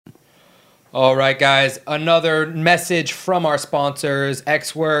All right, guys, another message from our sponsors,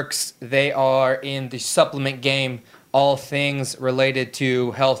 Xworks. They are in the supplement game, all things related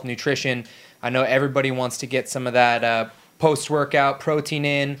to health, nutrition. I know everybody wants to get some of that post-workout protein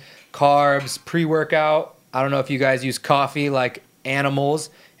in, carbs, pre-workout. I don't know if you guys use coffee like animals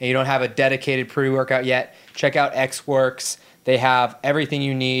and you don't have a dedicated pre-workout yet. Check out Xworks. They have everything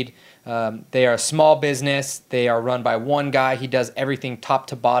you need. They are a small business. They are run by one guy. He does everything top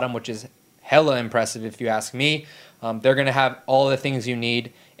to bottom, which is hella impressive if you ask me. They're going to have all the things you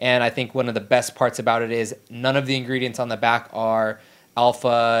need. And I think one of the best parts about it is none of the ingredients on the back are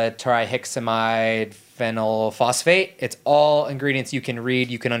alpha trihexamide phenylphosphate. It's all ingredients you can read,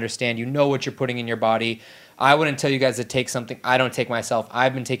 you can understand, you know what you're putting in your body. I wouldn't tell you guys to take something I don't take myself.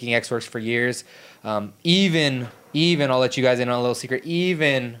 I've been taking Xworks for years. Even I'll let you guys in on a little secret,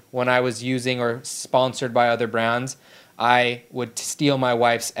 even when I was using or sponsored by other brands, I would steal my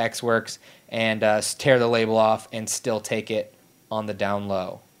wife's Xworks and tear the label off and still take it on the down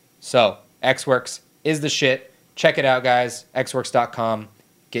low. So Xworks is the shit. Check it out, guys. Xworks.com.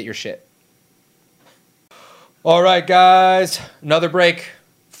 Get your shit. All right, guys. Another break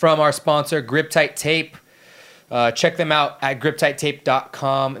from our sponsor, Grip Tight Tape. Check them out at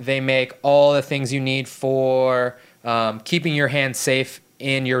griptighttape.com. They make all the things you need for keeping your hands safe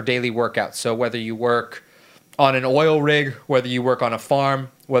in your daily workouts. So whether you work on an oil rig, whether you work on a farm,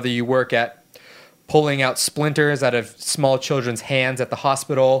 whether you work at pulling out splinters out of small children's hands at the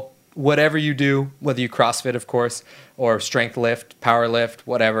hospital, whatever you do, whether you CrossFit, of course, or strength lift, power lift,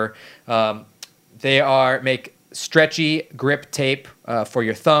 whatever, they make stretchy grip tape for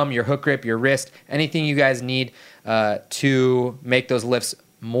your thumb, your hook grip, your wrist, anything you guys need to make those lifts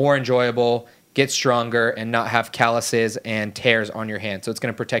more enjoyable, get stronger, and not have calluses and tears on your hands. So it's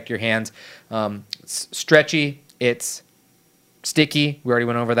going to protect your hands. It's stretchy. It's sticky. We already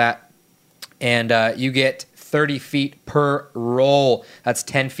went over that. And you get 30 feet per roll. That's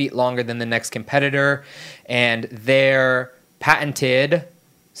 10 feet longer than the next competitor. And their patented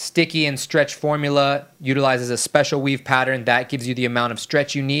sticky and stretch formula utilizes a special weave pattern that gives you the amount of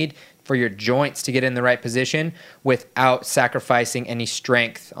stretch you need for your joints to get in the right position without sacrificing any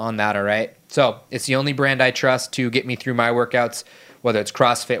strength on that, all right? So it's the only brand I trust to get me through my workouts, whether it's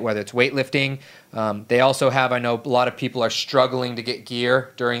CrossFit, whether it's weightlifting. They also have, I know a lot of people are struggling to get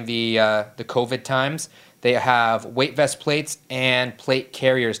gear during the COVID times. They have weight vest plates and plate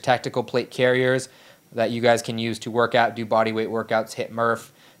carriers, tactical plate carriers that you guys can use to work out, do body weight workouts, hit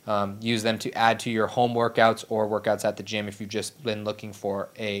Murph, use them to add to your home workouts or workouts at the gym if you've just been looking for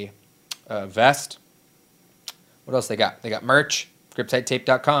a vest. What else they got? They got merch,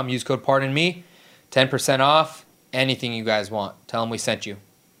 griptighttape.com. Use code PARDONME, 10% off. Anything you guys want. Tell them we sent you.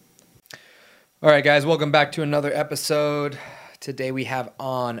 All right, guys, welcome back to another episode. Today we have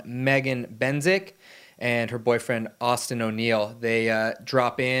on Megan Benzik and her boyfriend Austin O'Neal. They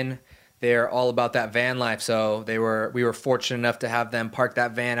drop in. They're all about that van life. So we were fortunate enough to have them park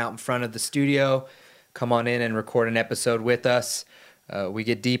that van out in front of the studio, come on in and record an episode with us. We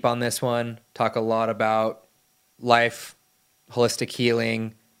get deep on this one, talk a lot about life, holistic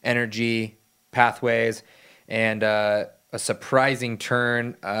healing, energy, pathways, and a surprising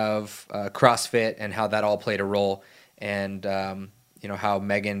turn of CrossFit and how that all played a role, and how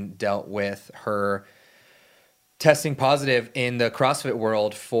Megan dealt with her testing positive in the CrossFit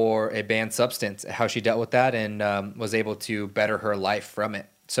world for a banned substance, how she dealt with that and was able to better her life from it.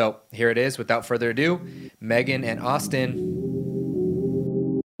 So here it is. Without further ado, Megan and Austin.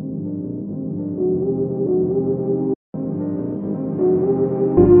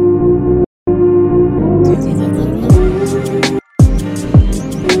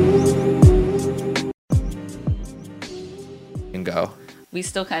 Go. We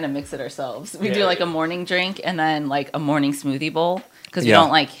still kind of mix it ourselves. We do like a morning drink and then like a morning smoothie bowl because we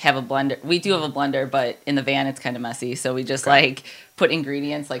don't like have a blender. We do have a blender, but in the van it's kind of messy. So we just like put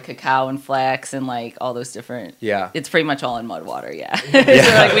ingredients like cacao and flax and like all those different. Yeah. It's pretty much all in mud water. Yeah.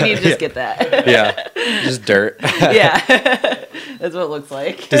 So like we need to just get that. Yeah. Just dirt. Yeah. That's what it looks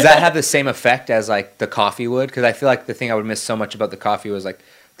like. Does that have the same effect as like the coffee would? Because I feel like the thing I would miss so much about the coffee was like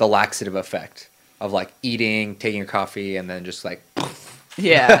the laxative effect of like eating, taking your coffee, and then just like.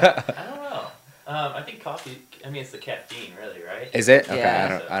 Yeah. I don't know. I think coffee. I mean, it's the caffeine, really, right? Is it? Okay.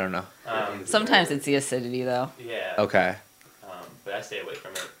 Yeah. I don't know. Sometimes it's the acidity, though. Yeah. Okay. But I stay away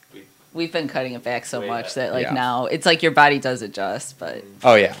from it. We've been cutting it back so much that Yeah. now it's like your body does adjust, but.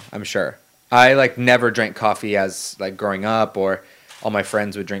 Oh yeah, I'm sure. I like never drank coffee as like growing up, or all my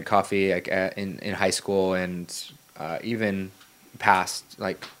friends would drink coffee like in high school and even past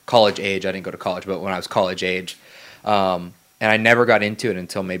like college age. I didn't go to college, but when I was college age, and I never got into it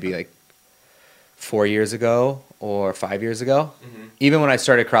until maybe like 4 years ago or 5 years ago. Mm-hmm. Even when I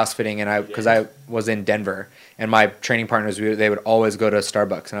started CrossFitting, and because I was in Denver, and my training partners, they would always go to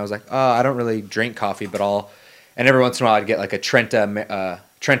Starbucks, and I was like, oh, I don't really drink coffee, but and every once in a while I'd get like a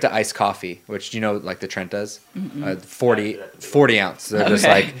Trenta iced coffee, which, you know, like the Trentas, 40 ounce. They're just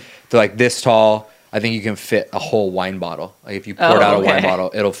like, they're like this tall. I think you can fit a whole wine bottle. Like if you poured out a wine bottle,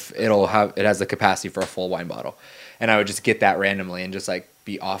 it has the capacity for a full wine bottle. And I would just get that randomly and just like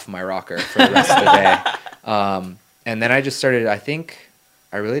be off my rocker for the rest of the day. And then I just started, I think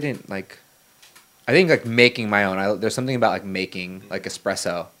like making my own. There's something about like making like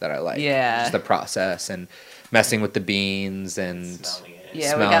espresso that I like. Yeah. Just the process and messing with the beans and Smelling it.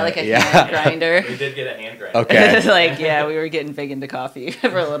 Yeah, we got like a hand grinder. We did get a hand grinder. Okay. It's like, yeah, we were getting big into coffee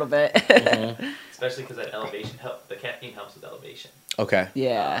for a little bit. Especially because that elevation the caffeine helps with elevation. Okay.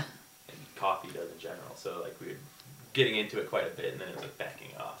 Yeah. And coffee does in general. So like we were getting into it quite a bit, and then it was like backing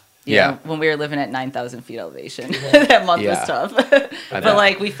off. Yeah. When we were living at 9,000 feet elevation, that month was tough. But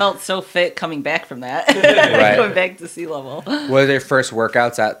like we felt so fit coming back from that, Right. going back to sea level. What were their first worked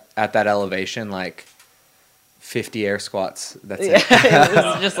at that elevation? Like 50 air squats. That's it. It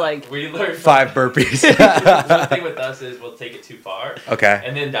was just like we learned 5 burpees. One thing with us is we'll take it too far. Okay.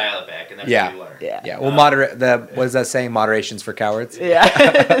 And then dial it back, and that's Yeah. what we learn. Yeah. Yeah. Well, what is that saying? Moderation's for cowards.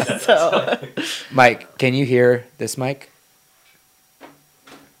 Yeah. So Mike, can you hear this mic?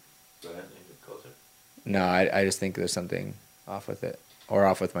 Go ahead, make it closer. No, I just think there's something off with it, or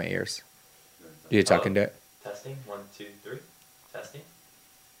off with my ears. You talking to it? Testing. 1, 2, 3. Testing.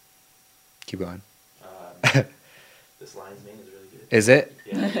 Keep going. This lion's mane is really good. Is it?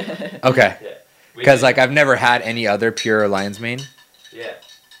 Yeah. Okay. Yeah. Because like I've never had any other pure lion's mane. Yeah.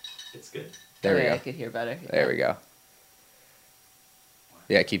 It's good. There we I go. could hear better. There we go.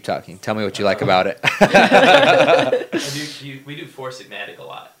 Yeah, keep talking. Tell me what you like about it. We do Four Sigmatic a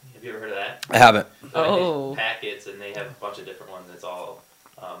lot. Have you ever heard of that? I haven't. So I Oh. make packets, and they have a bunch of different ones. It's all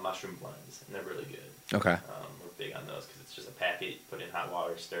mushroom blends, and they're really good. Okay. We're big on those because it's just a packet. Put in hot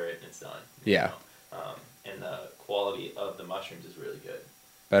water, stir it, and it's done. Yeah. You know? And the quality of the mushrooms is really good.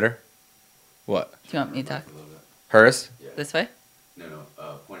 Better? What? Do you want me to talk A little bit. Hers? Yeah. this way? No,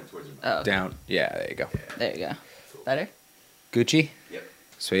 point it towards your mouth. Oh, Down. Yeah, there you go. there you go. Better? Gucci? Yep.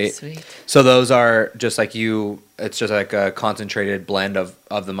 Sweet. Sweet. So those are just like it's just like a concentrated blend of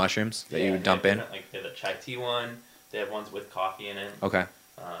the mushrooms that you would dump in? Like they have a chai tea one. They have ones with coffee in it. Okay.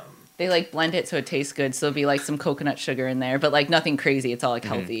 They like blend it so it tastes good. So there'll be like some coconut sugar in there, but like nothing crazy. It's all like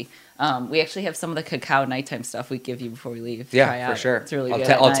healthy. We actually have some of the cacao nighttime stuff we give you before we leave. Yeah, Try for out. sure. It's really I'll good.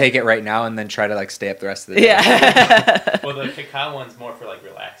 I'll take it right now and then try to like stay up the rest of the day. Yeah. Well, the cacao one's more for like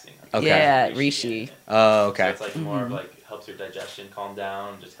relaxing. Okay. Yeah, Reishi in reishi. it. Oh, So okay. it's like more of like helps your digestion calm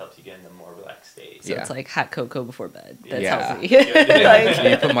down, just helps you get in a more relaxed state. So Yeah. it's like hot cocoa before bed. That's Yeah. healthy. Yeah.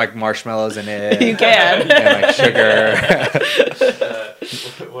 You put like marshmallows in it. You can. And like sugar.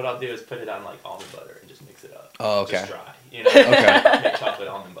 What I'll do is put it on like almond butter and just mix it up. Oh, okay. Just dry. You know? Okay. Make chocolate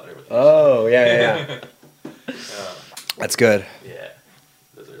almond butter with it. Oh, yeah. That's good. Yeah.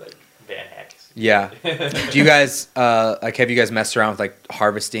 Those are like van hacks. Yeah. Do you guys have you guys messed around with like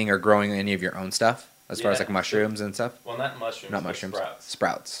harvesting or growing any of your own stuff as far as Yeah. like mushrooms and stuff? Well, not mushrooms. Not but mushrooms. Sprouts.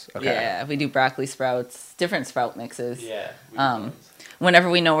 Sprouts. Okay. Yeah, we do broccoli sprouts, different sprout mixes. Yeah. we do those.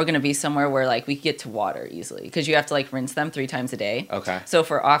 Whenever we know we're going to be somewhere where like we get to water easily, because you have to like rinse them 3 times a day. Okay. So if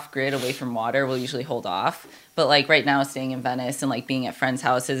we're off grid away from water, we'll usually hold off. But like right now, staying in Venice and like being at friends'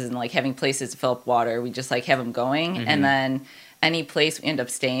 houses and like having places to fill up water, we just like have them going. Mm-hmm. And then any place we end up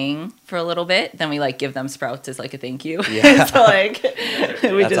staying for a little bit, then we like give them sprouts as like a thank you. Yeah. So like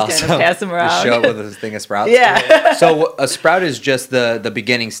we That's just awesome. kind of pass them Just around. show up with a thing of sprouts. Yeah. So a sprout is just the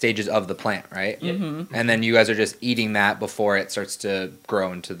beginning stages of the plant, right? Mm-hmm. And then you guys are just eating that before it starts to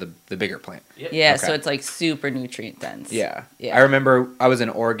grow into the bigger plant. Yep. Yeah, Okay. so it's like super nutrient dense. Yeah. Yeah. I remember I was in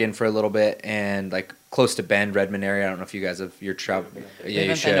Oregon for a little bit and like close to Bend, Redmond area. I don't know if you guys have your travel. We Yeah, We you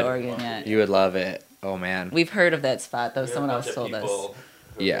haven't should. been to Oregon yet. You would love it. Oh man. We've heard of that spot though. We have Someone a else bunch of told us. people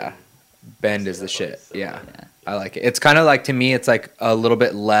who've Yeah. been Bend to is the that shit. place, so Yeah. Yeah. I like it. It's kind of like, to me, it's like a little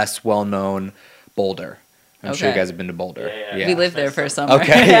bit less well-known Boulder. I'm sure you Okay. guys have been to Boulder. Yeah. We lived there for a summer.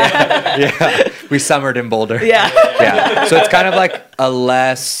 Okay. Yeah. We summered in Boulder. Yeah. Yeah. So it's kind of like a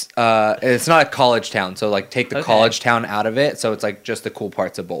less, it's not a college town. So like take the Okay. college town out of it. So it's like just the cool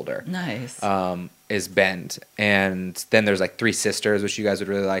parts of Boulder. Nice. Is Bend. And then there's like Three Sisters, which you guys would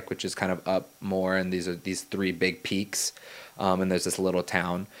really like, which is kind of up more. And these are these 3 big peaks. And there's this little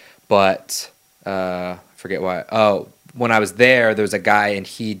town. But forget why. Oh, when I was there was a guy and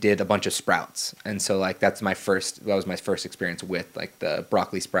he did a bunch of sprouts. And so like that was my first experience with like the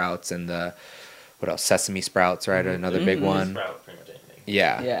broccoli sprouts and what else? Sesame sprouts, right? Another big You one. sprout pretty much anything.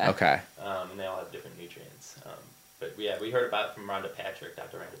 Yeah. Yeah. Okay. and they all have different nutrients. But yeah, we heard about it from Dr. Rhonda Patrick.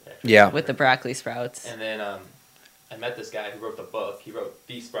 Yeah. With the broccoli sprouts. And then I met this guy who wrote the book. He wrote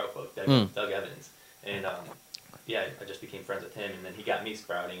the Sprout book, Doug Evans. And yeah, I just became friends with him, and then he got me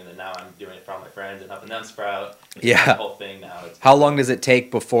sprouting, and then now I'm doing it for all my friends and helping them sprout. It's Yeah. the whole thing now. How long does it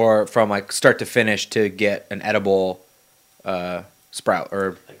take before, from like start to finish, to get an edible sprout?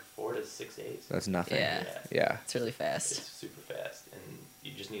 Or like 4 to 6 days. that's nothing. Yeah. It's really fast. It's super fast, and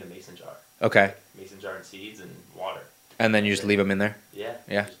you just need a mason jar. Okay. Mason jar and seeds and water. And then you just leave them in there? Yeah.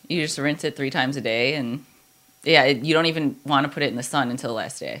 Yeah. You just rinse it 3 times a day, and you don't even want to put it in the sun until the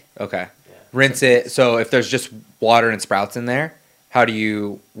last day. Okay. Yeah. Rinse it. So if there's just water and sprouts in there, what do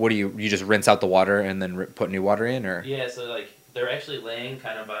you just rinse out the water and then put new water in, or? Yeah, so like they're actually laying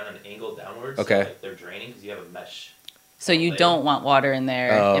kind of on an angle downwards. Okay. So like they're draining because you have a mesh. So you don't want water in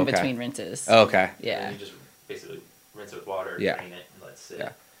there in okay. between rinses. Okay. Yeah. And you just basically rinse it with water, Yeah. drain it, and let it sit. Yeah.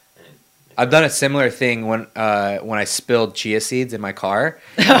 And I've done a similar thing when I spilled chia seeds in my car,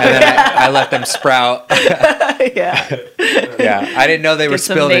 and then I let them sprout. Yeah. Yeah, I didn't know they were Get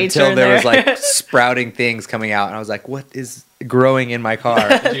some spilled nature until in there was there. like sprouting things coming out, and I was like, "What is growing in my car?"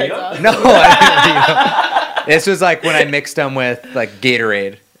 Did you go? No, I didn't, this was like when I mixed them with like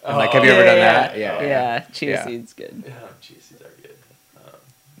Gatorade. And, like, have you ever done that? Yeah. Yeah. Chia Yeah. seeds good. Chia seeds are good.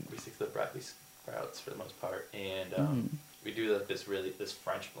 We stick to the broccoli sprouts for the most part, and we do like this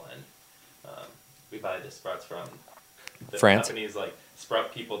French blend. We buy the sprouts from the France? companies like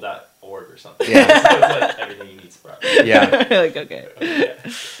sproutpeople.org or something. Yeah. So it's like everything you need sprouts. Yeah. Like, okay. Yeah.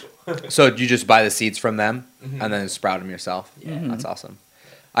 Cool. So you just buy the seeds from them and then sprout them yourself? Yeah. That's awesome.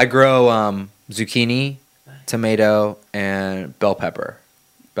 I grow zucchini, tomato, and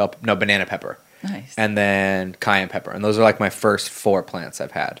banana pepper. Nice. And then cayenne pepper. And those are like my first 4 plants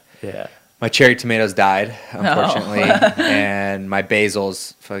I've had. Yeah. My cherry tomatoes died, unfortunately, and my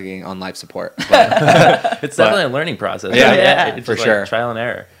basil's fucking on life support. But, It's definitely a learning process. Yeah, right? yeah, It's for just sure. Like trial and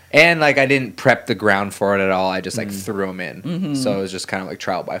error. and like I didn't prep the ground for it at all. I just like threw them in, Mm-hmm. so it was just kind of like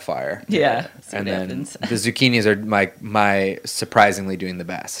trial by fire. Yeah. See And what then happens. the zucchinis are my surprisingly doing the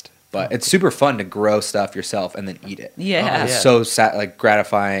best. But it's super fun to grow stuff yourself and then eat it. Yeah. It's so like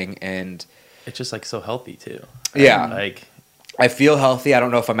gratifying, and It's just like so healthy too. yeah, Like I feel healthy. I don't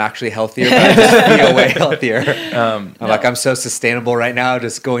know if I'm actually healthier, but I just feel way healthier. I'm so sustainable right now,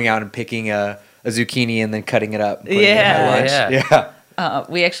 just going out and picking a zucchini and then cutting it up. And putting it in my Yeah. lunch. Yeah. Yeah.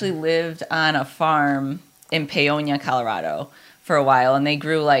 We actually lived on a farm in Paonia, Colorado for a while, and they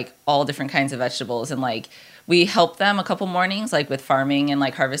grew like all different kinds of vegetables, and like we helped them a couple mornings like with farming and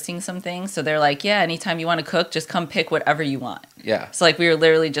like harvesting some things. So they're like, yeah, anytime you want to cook, just come pick whatever you want. Yeah. So like we were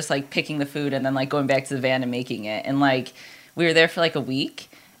literally just like picking the food and then like going back to the van and making it. And like we were there for like a week,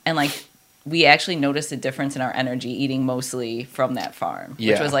 and like we actually noticed a difference in our energy eating mostly from that farm, which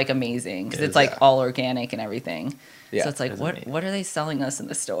Yeah. was like amazing because It it's is, like yeah. all organic and everything. Yeah. So it's like, It's what amazing. what are they selling us in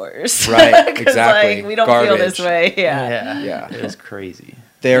the stores? Right, 'Cause, exactly. Like, we don't feel Garbage. this way. Yeah. Yeah. It was crazy.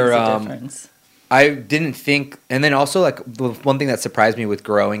 They're Makes a difference. I didn't think, and then also like the one thing that surprised me with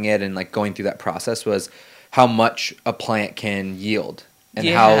growing it and like going through that process was how much a plant can yield and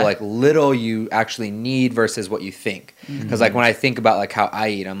how Yeah. like little you actually need versus what you think. Because like when I think about like how I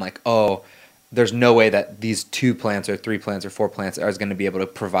eat, I'm like, oh, there's no way that these 2 plants or 3 plants or 4 plants are going to be able to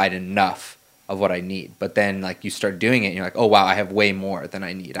provide enough of what I need. But then like you start doing it and you're like, oh wow, I have way more than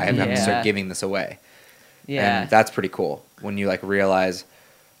I need. I have to Yeah. start giving this away. Yeah. And that's pretty cool when you like realize,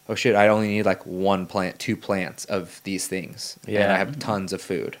 oh shit, I only need like 1 plant, 2 plants of these things. And Yeah. I have tons of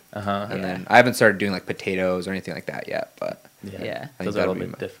food. Uh-huh. And Yeah. then I haven't started doing like potatoes or anything like that yet, but Yeah. I think Those are a that'll little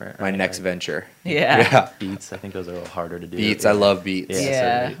be bit different. my right? next Like venture. Yeah. beets, I think those are a little harder to do. Beets, I love beets. Yeah.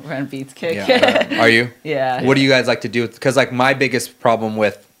 Yeah. so We're on Beats kick. Yeah. Are you? Yeah. What do you guys like to do? Because like my biggest problem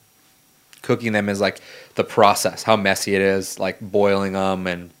with cooking them is like the process, how messy it is, like boiling them,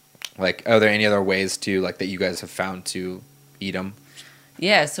 and like are there any other ways to like that you guys have found to eat them?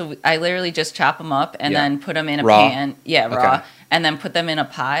 Yeah, so I literally just chop them up and Yeah. then put them in a Raw? pan. Yeah, raw. Okay. And then put them in a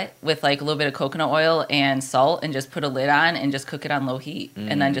pot with like a little bit of coconut oil and salt, and just put a lid on and just cook it on low heat.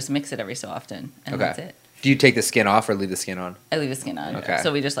 And then just mix it every so often. And Okay. that's it. Do you take the skin off or leave the skin on? I leave the skin on. Okay.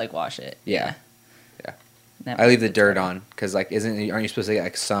 So we just like wash it. Yeah. Yeah. That I leave the makes it dirt better. on because like aren't you supposed to get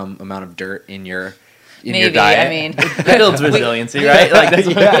like some amount of dirt in your Maybe. diet? I mean, It builds resiliency, right? Like that's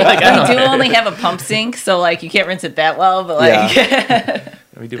like, I we don't do know. only have a pump sink, so like you can't rinse it that well, but like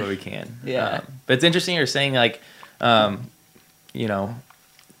We do what we can. Yeah. But it's interesting you're saying like, you know,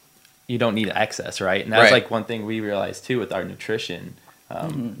 you don't need excess, right? And that's Right. like one thing we realized too with our nutrition,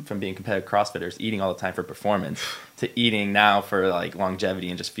 from being competitive CrossFitters, eating all the time for performance, to eating now for like longevity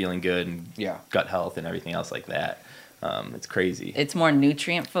and just feeling good and Yeah. gut health and everything else like that. It's crazy. It's more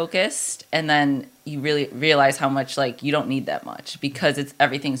nutrient focused, and then you really realize how much like you don't need that much because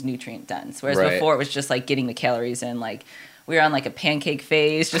everything's nutrient dense. Whereas before it was just like getting the calories in. Like we were on like a pancake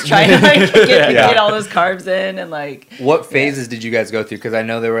phase, just trying to like get all those carbs in and like. What phases did you guys go through? Because I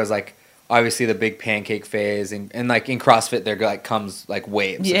know there was like obviously the big pancake phase, and like in CrossFit there like comes like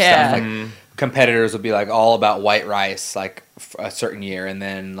waves of stuff. Like competitors will be like all about white rice like a certain year, and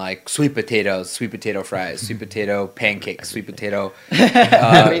then like sweet potatoes, sweet potato fries, sweet potato pancakes, sweit potato.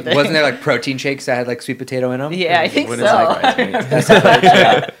 Wasn't there like protein shakes that had like sweet potato in them? Yeah, I think so.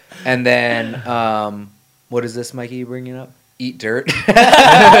 Yeah. And then what is this, Mikey, you bringing up? Eat dirt.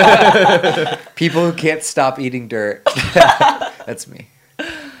 People who can't stop eating dirt. That's me.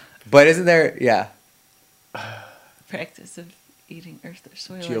 But isn't there, practice of eating earth or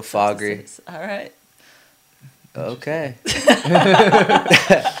soil. Geophagry. All right. Okay.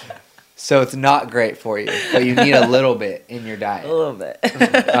 So it's not great for you, but you need a little bit in your diet. A little bit.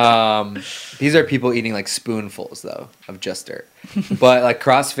 These are people eating like spoonfuls though of just dirt. But like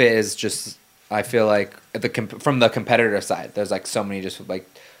CrossFit is just, I feel like from the competitor side, there's like so many just like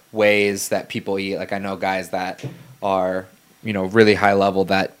ways that people eat. Like I know guys that are, you know, really high level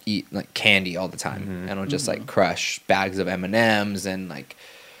that eat like candy all the time and will just like crush bags of M&Ms and like,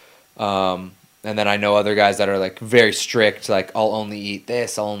 and then I know other guys that are like very strict, like I'll only eat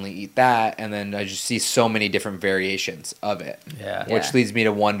this, I'll only eat that, and then I just see so many different variations of it. Which leads me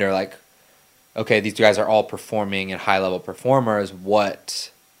to wonder like, okay, these guys are all performing and high level performers.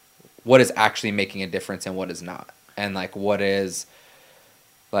 What is actually making a difference and what is not? And like what's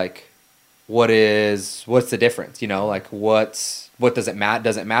the difference? You know, like what does it matter?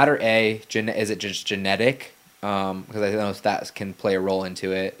 Does it matter? Is it just genetic? Because I know that can play a role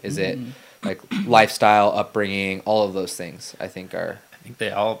into it. Is it like lifestyle, upbringing, all of those things? I think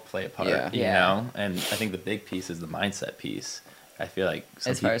they all play a part. You Yeah. know, and I think the big piece is the mindset piece. I feel like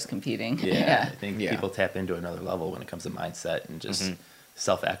As far as competing. I think people tap into another level when it comes to mindset and just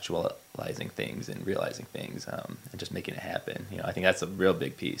self-actualizing things and realizing things and just making it happen. You know, I think that's a real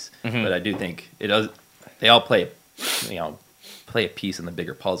big piece. But I do think they all play a piece in the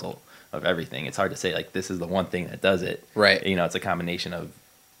bigger puzzle of everything. It's hard to say like this is the one thing that does it. Right. You know, it's a combination of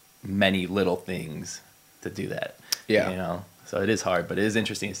many little things to do that. Yeah. You know, so it is hard, but it is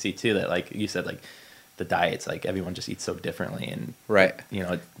interesting to see too that like you said, like the diets, like everyone just eats so differently, and you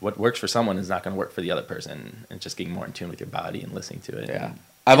know, what works for someone is not going to work for the other person, and just getting more in tune with your body and listening to it. Yeah.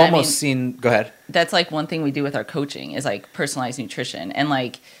 I've almost seen, go ahead. That's like one thing we do with our coaching is like personalized nutrition. And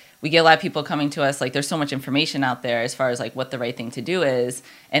like we get a lot of people coming to us, like there's so much information out there as far as like what the right thing to do is.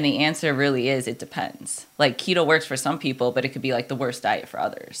 And the answer really is, it depends. Like keto works for some people, but it could be like the worst diet for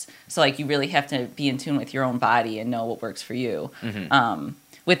others. So like you really have to be in tune with your own body and know what works for you.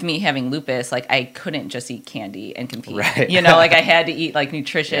 With me having lupus, like I couldn't just eat candy and compete. Right. You know, like I had to eat like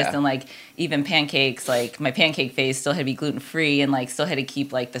nutritious and like even pancakes, like my pancake phase still had to be gluten free and like still had to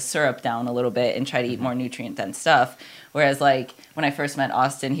keep like the syrup down a little bit and try to eat more nutrient dense stuff. Whereas like when I first met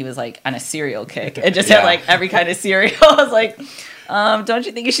Austin, he was like on a cereal kick and just had like every kind of cereal. I was like, don't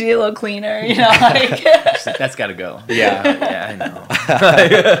you think you should eat a little cleaner? You know, like that's got to go. Yeah. I know.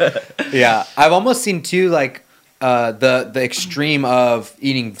 Yeah. I've almost seen too, like, the extreme of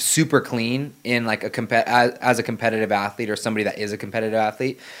eating super clean in like as a competitive athlete or somebody that is a competitive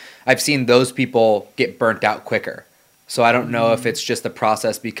athlete. I've seen those people get burnt out quicker. So I don't know if it's just the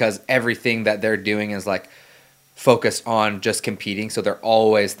process because everything that they're doing is like focused on just competing. So they're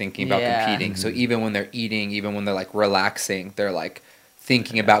always thinking about competing. So even when they're eating, even when they're like relaxing, they're like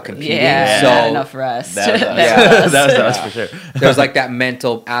thinking about competing. Yeah, so not enough rest. That was us for sure. There's like that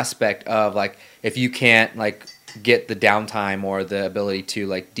mental aspect of like, if you can't like get the downtime or the ability to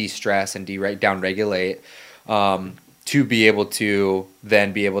like de-stress and down-regulate, to be able to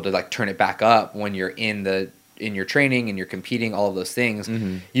then be able to like turn it back up when you're in your training and you're competing, all of those things.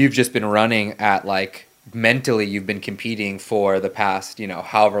 You've just been running at like mentally you've been competing for the past, you know,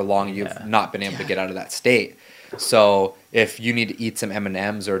 however long you've not been able to get out of that state. So if you need to eat some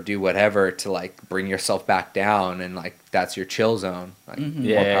M&Ms or do whatever to like bring yourself back down and like that's your chill zone, like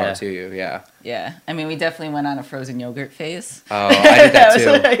more power to you. Yeah. I mean, we definitely went on a frozen yogurt phase. Oh, I did that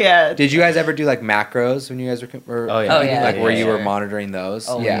too. Yeah. Did you guys ever do like macros when you guys were like where you were monitoring those?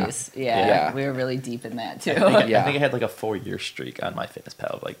 Always. Yeah. We were really deep in that too. I think I had like a 4-year streak on my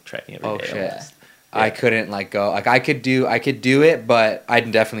FitnessPal of like tracking every day. Shit. I couldn't like go like I could do it, but I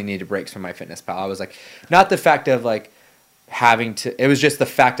definitely needed breaks from my FitnessPal. I was like, not the fact of like it was just the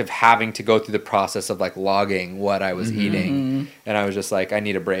fact of having to go through the process of like logging what I was eating, and I was just like, I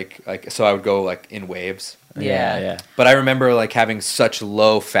need a break. Like, so I would go like in waves. Yeah. But I remember like having such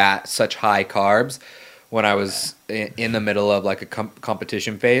low fat, such high carbs, when I was in the middle of like a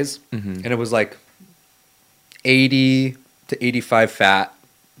competition phase, and it was like 80 to 85 fat,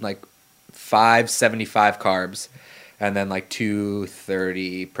 like 575 carbs, and then like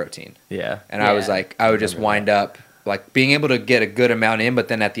 230 protein. Yeah. And I was like, I would just wind up like being able to get a good amount in, but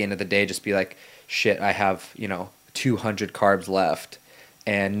then at the end of the day, just be like, shit, I have, 200 carbs left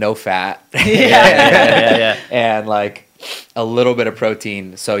and no fat. Yeah. And like a little bit of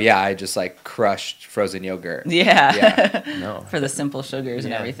protein. So yeah, I just like crushed frozen yogurt. Yeah. No. For the simple sugars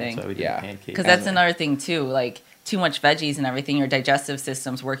and everything. That's why we do pancakes. Because that's another thing too, like too much veggies and everything, your digestive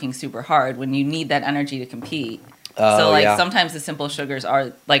system's working super hard when you need that energy to compete. Sometimes the simple sugars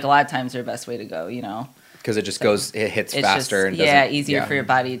are, like a lot of times, their best way to go, Because it just it hits it's faster. Just, and easier for your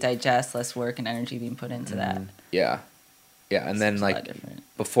body to digest, less work and energy being put into that. Yeah. Yeah, and then like different.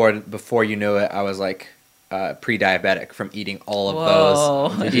 before you knew it, I was like pre-diabetic from eating all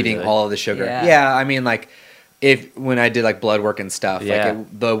of those, eating all of the sugar. Yeah, I mean like when I did like blood work and stuff,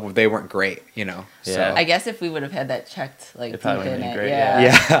 like they weren't great, So I guess if we would have had that checked, like deep in it, great,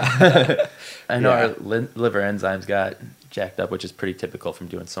 yeah. I know our liver enzymes got jacked up, which is pretty typical from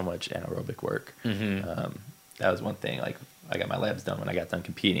doing so much anaerobic work. That was one thing. Like I got my labs done when I got done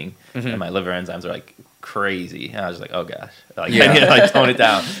competing, and my liver enzymes are like crazy. And I was like, oh gosh, like I need to like tone it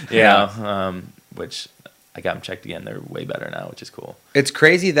down. Which I got them checked again. They're way better now, which is cool. It's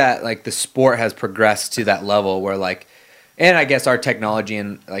crazy that like the sport has progressed to that level where like, and I guess our technology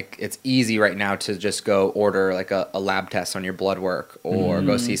and like it's easy right now to just go order like a lab test on your blood work or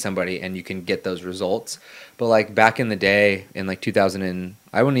go see somebody and you can get those results. But like back in the day in like 2000 and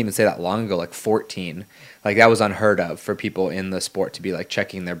I wouldn't even say that long ago, like 14, like that was unheard of for people in the sport to be like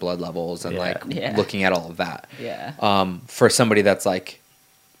checking their blood levels and looking at all of that. For somebody that's like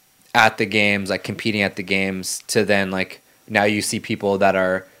at the games, like competing at the games, to then like now you see people that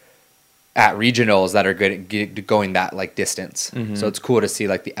are at regionals that are good at going that like distance. So it's cool to see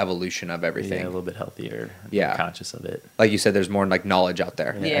like the evolution of everything. Yeah, a little bit healthier. Yeah, conscious of it. Like you said, there's more like knowledge out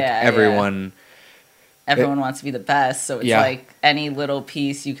there. Everyone wants to be the best, so it's like any little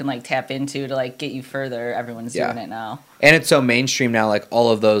piece you can like tap into to like get you further. Everyone's doing it now, and it's so mainstream now. Like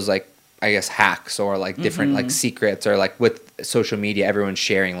all of those like I guess hacks or like different like secrets or like with social media, everyone's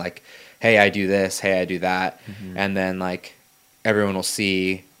sharing like, hey, I do this, hey, I do that, and then like everyone will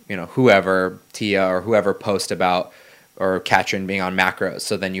see whoever Tia or whoever post about or Katrin being on macros.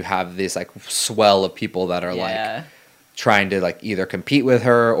 So then you have this like swell of people that are like trying to like either compete with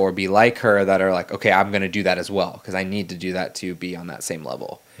her or be like her that are like, okay, I'm going to do that as well because I need to do that to be on that same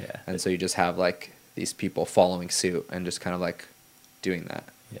level. And so you just have like these people following suit and just kind of like doing that.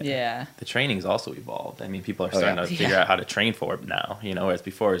 The training's also evolved. I mean, people are starting to figure out how to train for it now, whereas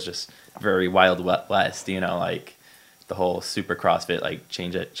before it was just very wild west, like the whole super CrossFit, like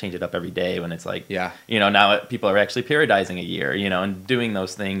change it up every day when it's like, now people are actually periodizing a year, and doing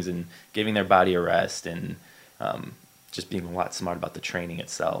those things and giving their body a rest and just being a lot smart about the training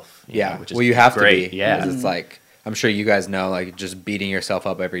itself. Which is you have great. to be. Yeah. It's like, I'm sure you guys know, like just beating yourself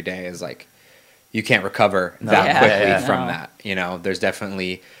up every day is like, you can't recover that quickly from that. There's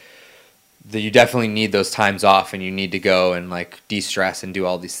definitely, you definitely need those times off and you need to go and like de-stress and do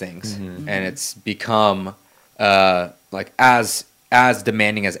all these things. And it's become like as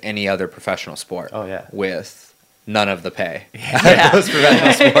demanding as any other professional sport. With none of the pay. Those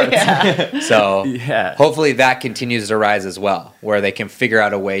professional sports. So hopefully that continues to rise as well, where they can figure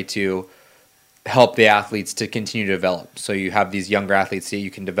out a way to help the athletes to continue to develop. So you have these younger athletes that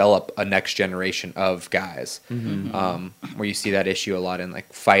you can develop a next generation of guys. Where you see that issue a lot in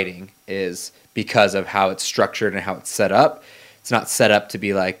like fighting is because of how it's structured and how it's set up. It's not set up to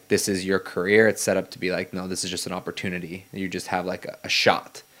be like, this is your career. It's set up to be like, no, this is just an opportunity. You just have like a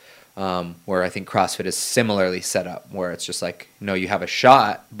shot. Where I think CrossFit is similarly set up, where it's just like, no, you have a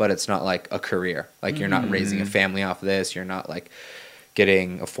shot, but it's not like a career. Like you're not raising a family off of this. You're not like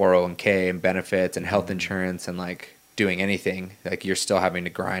getting a 401k and benefits and health insurance and like doing anything. Like you're still having to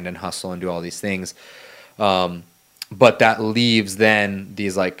grind and hustle and do all these things. But that leaves then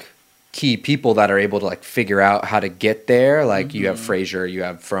these like key people that are able to like figure out how to get there. Like you have Fraser, you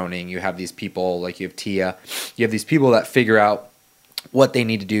have Froning, you have these people, like you have Tia, you have these people that figure out what they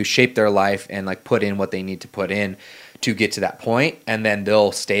need to do, shape their life and like put in what they need to put in to get to that point. And then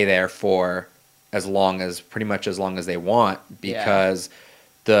they'll stay there for pretty much as long as they want, because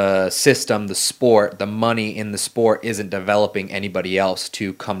the system, the sport, the money in the sport isn't developing anybody else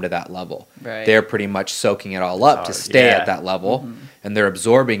to come to that level. They're pretty much soaking it all up to stay at that level and they're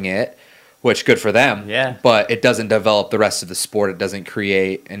absorbing it, which good for them. But it doesn't develop the rest of the sport. It doesn't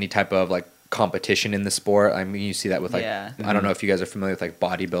create any type of like competition in the sport. I mean, you see that with like, Yeah. I don't know if you guys are familiar with like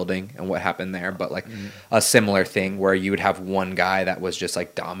bodybuilding and what happened there, but like a similar thing where you would have one guy that was just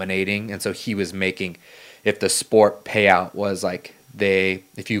like dominating. And so he was making, if the sport payout was like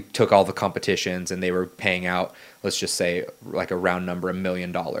if you took all the competitions and they were paying out, let's just say like a round number, $1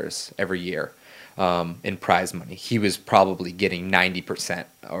 million every year in prize money, he was probably getting 90%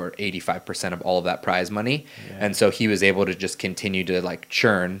 or 85% of all of that prize money. Yeah. And so he was able to just continue to like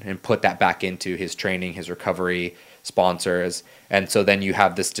churn and put that back into his training, his recovery, sponsors. And so then you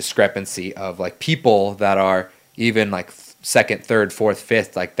have this discrepancy of like people that are even like second, third, fourth,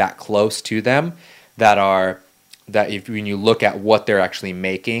 fifth, like that close to them, that if when you look at what they're actually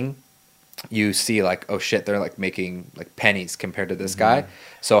making, you see like, oh shit, they're like making like pennies compared to this guy.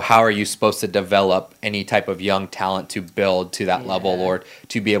 So how are you supposed to develop any type of young talent to build to that level or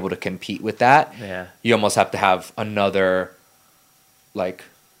to be able to compete with that? Yeah. You almost have to have another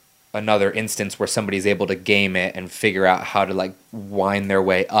instance where somebody's able to game it and figure out how to like wind their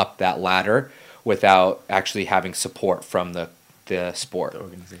way up that ladder without actually having support from the sport. The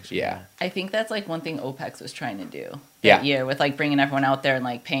organization. Yeah. I think that's like one thing OPEX was trying to do that year with like bringing everyone out there and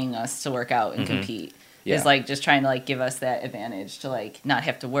like paying us to work out and compete. Is like just trying to like give us that advantage to like not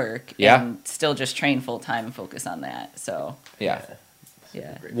have to work and still just train full time and focus on that. So yeah.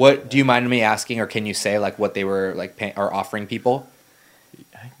 What do you mind me asking, or can you say like what they were like or offering people?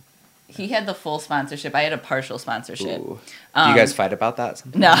 He had the full sponsorship. I had a partial sponsorship. Do you guys fight about that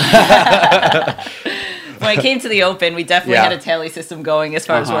sometimes? No. When it came to the open, we definitely had a tally system going as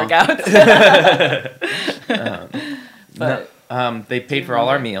far as workouts. But they paid for all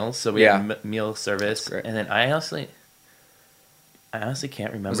our meals, so we had meal service. And then I honestly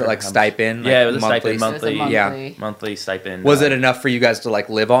can't remember. Was it like stipend? Yeah, it was a stipend, monthly. Yeah, monthly stipend. Was it enough for you guys to like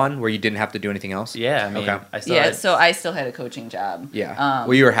live on, where you didn't have to do anything else? Yeah, I mean, so I still had a coaching job. Yeah.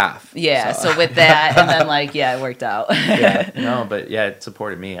 Well, you were half. Yeah, so with that, and then like, it worked out. But it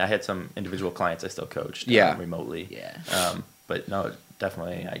supported me. I had some individual clients I still coached remotely. Yeah. But no,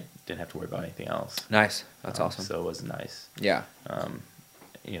 definitely I didn't have to worry about anything else. Nice. That's awesome. So it was nice. Yeah.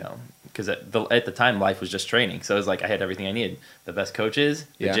 You know, because at the time life was just training, so it was like I had everything I needed: the best coaches,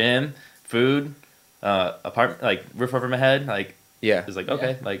 the gym, food, apartment, like roof over my head. Like it was like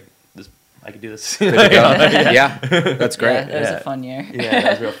okay, like this, I could do this. That's great. Yeah, it was a fun year. Yeah, it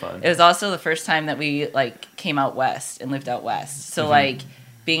was real fun. It was also the first time that we like came out west and lived out west. So like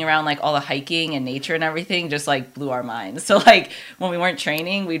being around like all the hiking and nature and everything just like blew our minds. So like when we weren't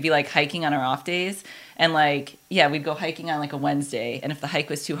training, we'd be like hiking on our off days. And like, we'd go hiking on like a Wednesday. And if the hike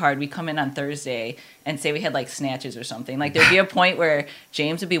was too hard, we'd come in on Thursday and say we had like snatches or something. Like there'd be a point where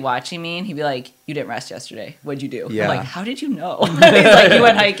James would be watching me and he'd be like, you didn't rest yesterday. What'd you do? Yeah. I'm like, how did you know? He's like, you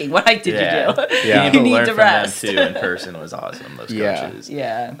went hiking. What hike did you do? Yeah. You need to rest. Them too in person was awesome. Those coaches.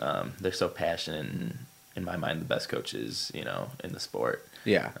 Yeah. They're so passionate and in my mind, the best coaches, you know, in the sport.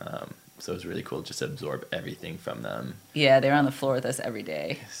 Yeah. So it was really cool just to absorb everything from them. Yeah. They're on the floor with us every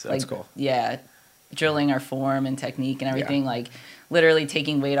day. So like, that's cool. Yeah. Drilling our form and technique and everything, like literally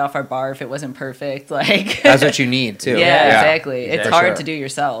taking weight off our bar if it wasn't perfect. Like that's what you need too. Yeah, exactly. It's hard to do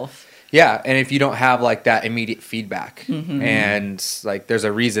yourself. Yeah, and if you don't have like that immediate feedback, and like there's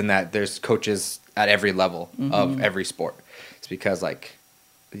a reason that there's coaches at every level of every sport. It's because like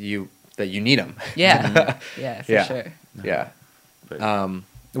you need them. Yeah, yeah, for sure. Yeah.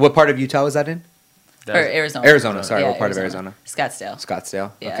 What part of Utah was that in? Or Arizona. Arizona, sorry. What part of Arizona?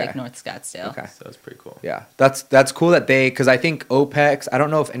 Scottsdale. Yeah, okay. like North Scottsdale. Okay. So that's pretty cool. Yeah. That's cool that because I think OPEX, I don't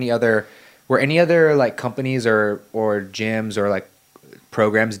know if any other like companies or gyms or like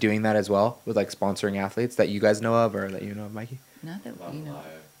programs doing that as well with like sponsoring athletes that you guys know of or that you know of, Mikey? Not that we know.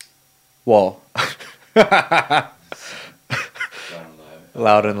 Well.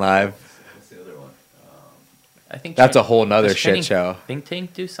 Loud and Live. What's the other one? I think that's a whole nother shit show. Think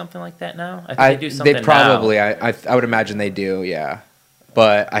Tank do something like that now? I think they do something. They probably. I would imagine they do. Yeah,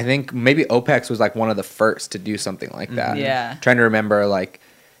 but I think maybe OPEX was like one of the first to do something like that. Yeah. Trying to remember like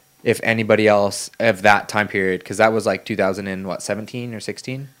if anybody else of that time period, because that was like 2017 or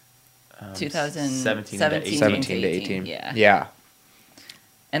 16. 2017 to 18. Yeah. Yeah.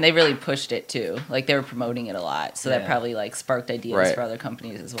 And they really pushed it too. Like they were promoting it a lot, so that probably like sparked ideas for other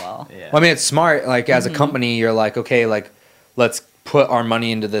companies as well. Yeah. Well, I mean, it's smart. Like as a company, you're like, okay, like let's put our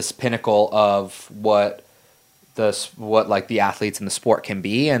money into this pinnacle of what like the athletes in the sport can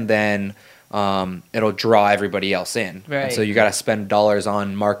be, and then it'll draw everybody else in. Right. And so you got to spend dollars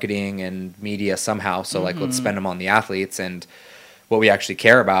on marketing and media somehow. So like let's spend them on the athletes and what we actually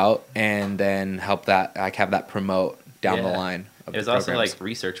care about, and then help that have that promote down the line. It was also like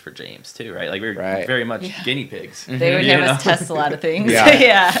research for James too, right? Like we were very much guinea pigs. They would have us test a lot of things.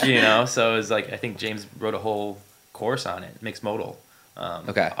 Yeah. So it was like, I think James wrote a whole course on it, mixed modal,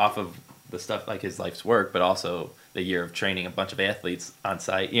 off of the stuff like his life's work, but also the year of training a bunch of athletes on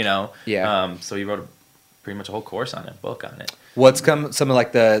site, so he wrote pretty much a whole course on it, book on it. What's some of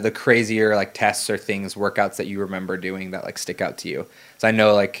like the crazier like tests or things, workouts that you remember doing that like stick out to you? So I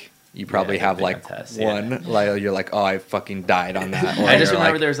know like you probably have like one, like you're like, oh, I fucking died on that. Or I just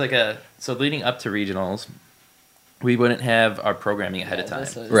remember there was like so leading up to regionals, we wouldn't have our programming ahead of time.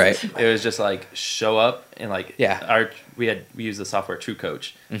 Right. It was just like show up and like we used the software True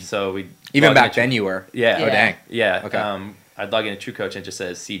Coach. So we even back then you were. Oh dang. Okay. I'd log in a True Coach and it just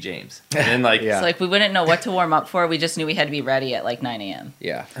says see James. And then like it's like we wouldn't know what to warm up for. We just knew we had to be ready at like 9 a.m.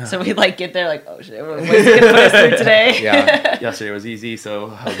 Yeah. So we'd like get there like, oh shit, what's he gonna put us through today? Yesterday was easy,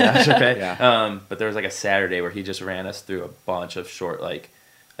 so oh gosh, okay. But there was like a Saturday where he just ran us through a bunch of short like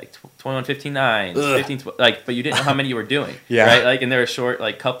 21, 15, 9, 15, like, but you didn't know how many you were doing. Right? Like, and they were short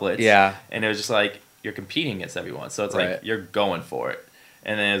like couplets. And it was just like you're competing against everyone. So it's like you're going for it.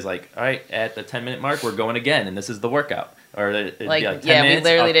 And then it was like, all right, at the 10-minute mark, we're going again, and this is the workout. Or it'd be like 10 minutes,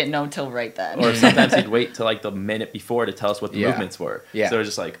 we literally didn't know till right then. Or sometimes he'd wait till like the minute before to tell us what the movements were. So it was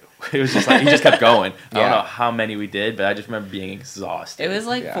just like he just kept going. I don't know how many we did, but I just remember being exhausted. It was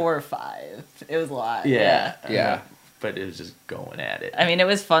like 4 or 5. It was a lot. But it was just going at it. I mean, it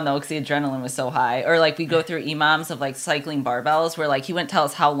was fun though because the adrenaline was so high. Or like we go through imams of like cycling barbells where like he wouldn't tell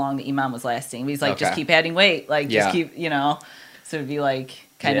us how long the imam was lasting. He's like, just keep adding weight, like just keep, So it'd be like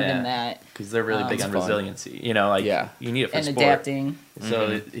kind of in that. Because they're really big on resiliency. You need it for and sport. Adapting.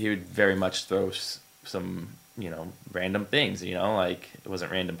 So he would very much throw some, random things, like it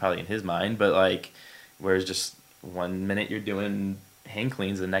wasn't random probably in his mind, but like whereas just 1 minute you're doing hang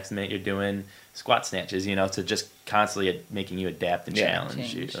cleans, the next minute you're doing squat snatches, to just constantly making you adapt and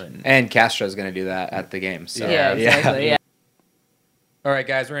challenge you. And Castro's going to do that at the games. So. Exactly. All right,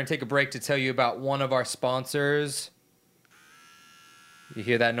 guys, we're going to take a break to tell you about one of our sponsors. You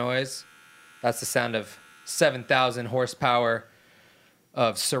hear that noise? That's the sound of 7,000 horsepower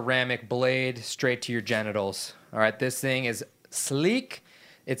of ceramic blade straight to your genitals. All right, this thing is sleek.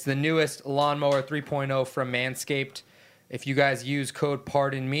 It's the newest Lawnmower 3.0 from Manscaped. If you guys use code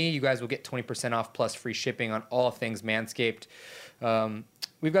PARDONME, you guys will get 20% off plus free shipping on all things Manscaped.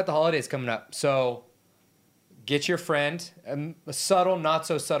 We've got the holidays coming up, so get your friend a subtle, not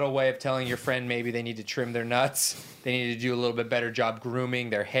so subtle way of telling your friend maybe they need to trim their nuts. They need to do a little bit better job grooming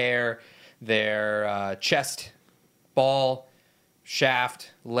their hair, their chest, ball,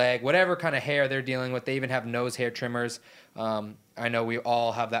 shaft, leg, whatever kind of hair they're dealing with. They even have nose hair trimmers. I know we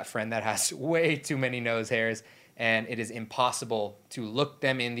all have that friend that has way too many nose hairs, and it is impossible to look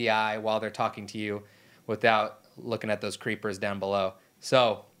them in the eye while they're talking to you without looking at those creepers down below.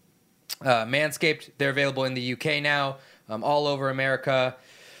 So Manscaped, they're available in the UK now, all over America.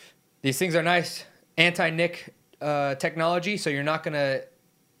 These things are nice. Anti-nick technology, so you're not going to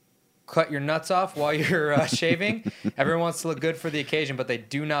cut your nuts off while you're shaving. Everyone wants to look good for the occasion, but they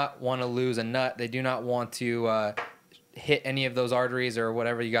do not want to lose a nut. They do not want to hit any of those arteries or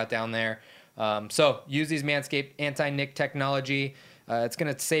whatever you got down there. So use these Manscaped anti-nick technology. It's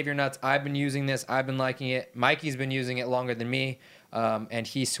going to save your nuts. I've been using this. I've been liking it. Mikey's been using it longer than me. And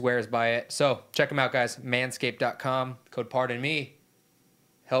he swears by it. So check them out, guys. Manscaped.com. Code PARDONME.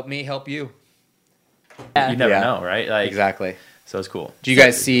 Help me help you. You never know, right? Like, exactly. So it's cool. Do you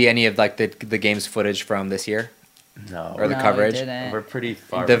guys see any of like the game's footage from this year? No. Or the coverage? We're pretty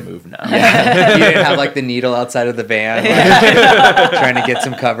far removed now. You didn't have like the needle outside of the van trying to get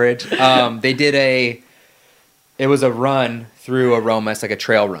some coverage. They did it was a run through Aroma. It's like a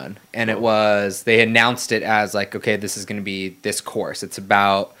trail run. And they announced it as like, okay, this is going to be this course. It's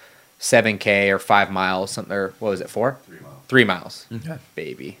about 7K or 5 miles, something, or what was it, 4? 3 miles. 3 miles. Okay.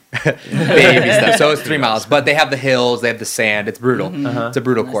 Baby stuff. So it's 3 miles. But they have the hills, they have the sand. It's brutal. Mm-hmm. It's a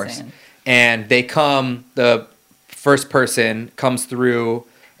brutal course. Sand. And the first person comes through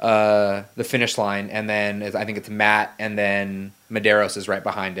the finish line, and then I think it's Matt, and then Medeiros is right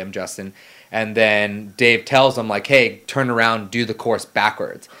behind him, Justin. And then Dave tells him, like, hey, turn around, do the course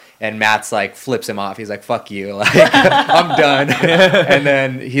backwards. And Matt's like, flips him off. He's like, fuck you. Like, I'm done. And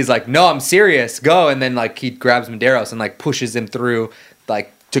then he's like, no, I'm serious. Go. And then, like, he grabs Medeiros and, like, pushes him through,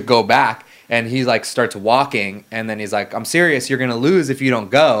 like, to go back. And he, like, starts walking. And then he's like, I'm serious. You're going to lose if you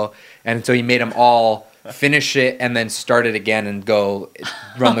don't go. And so he made them all finish it and then start it again and go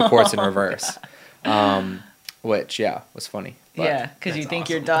run the course in reverse. which was funny. But Yeah, because you think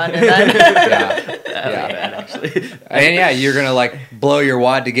awesome. you're done, and then Actually. and you're gonna like blow your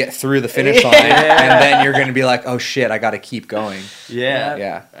wad to get through the finish line, and then you're gonna be like, oh shit, I got to keep going. Yeah.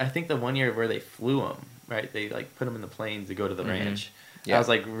 Yeah. I think the one year where they flew them, right? They like put them in the planes to go to the ranch. Yeah. I was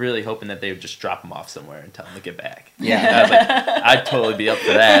like really hoping that they would just drop them off somewhere and tell them to get back. Yeah. And I was like, I'd totally be up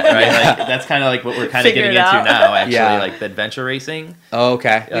for that, right? Like that's kind of like what we're kind of Figure getting it into out. now, actually, Yeah. like the adventure racing. Oh,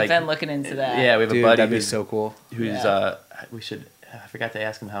 okay. we've Like, been looking into that. Yeah, we have a Dude, buddy that'd be who's so cool. Yeah. I forgot to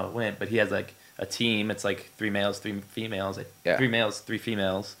ask him how it went, but he has like a team. It's like 3 males, 3 females, Yeah. 3 males, 3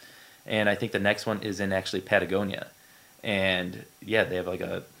 females, and I think the next one is in actually Patagonia, and yeah, they have like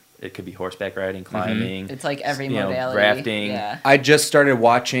it could be horseback riding, climbing. It's like every You know, modality. rafting. Yeah. I just started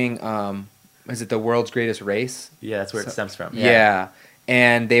watching. Is it the World's Greatest Race? Yeah, that's where it stems from. Yeah.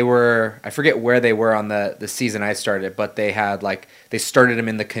 And they were, I forget where they were on the season I started, but they had like, they started them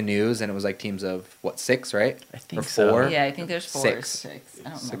in the canoes, and it was like teams of, 6, right? I think or so. 4? Yeah, I think there's 4 or 6. I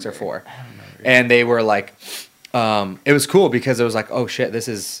don't 6 or remember. 4. And they were like, it was cool because it was like, oh shit, this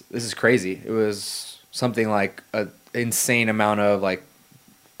is crazy. It was something like an insane amount of like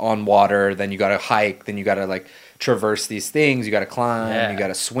on water, then you got to hike, then you got to like traverse these things, you got to climb, you got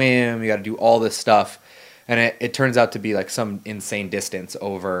to swim, you got to do all this stuff. And it turns out to be like some insane distance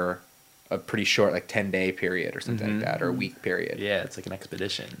over a pretty short, like 10-day period or something like that, or a week period. Yeah, it's like an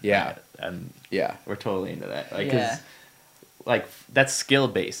expedition. Yeah. And Yeah. we're totally into that. Like, Yeah. 'cause, like that's skill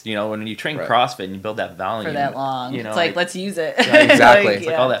based. You know, when you train Right. CrossFit and you build that volume For that long. you know, It's like, let's use it. Exactly. it's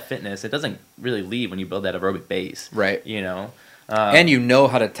like all that fitness. It doesn't really leave when you build that aerobic base. Right. You know. And you know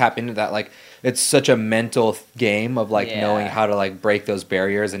how to tap into that. Like, it's such a mental game of like knowing how to like break those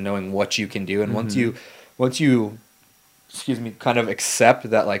barriers and knowing what you can do. And once you kind of accept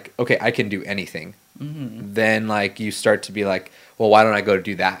that, like, okay, I can do anything, then like you start to be like, well, why don't I go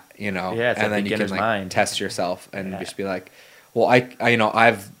do that? You know? Yeah, it's and that then you can beginner's like mind. test yourself and just be like, well, I you know,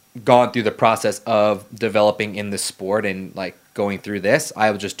 I've gone through the process of developing in this sport and like going through this. I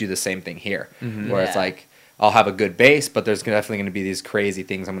will just do the same thing here, where it's Yeah. like, I'll have a good base, but there's definitely going to be these crazy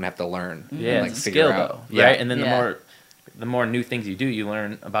things I'm going to have to learn. Yeah, and, like, it's a figure skill out. though, Yeah. right? And then Yeah. the more new things you do, you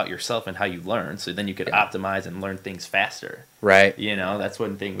learn about yourself and how you learn. So then you could optimize and learn things faster. Right. You know, that's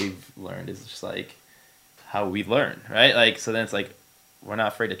one thing we've learned is just like how we learn, right? Like, so then it's like we're not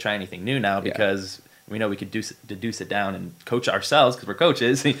afraid to try anything new now because we know we could deduce it down and coach ourselves because we're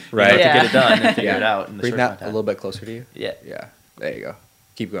coaches, you know, Right. to Yeah. get it done and figure it out in the Bring short that amount of a time. little bit closer to you. Yeah. Yeah. There you go.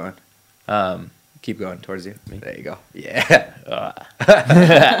 Keep going. Um, Keep going towards you. Me? There you go. Yeah.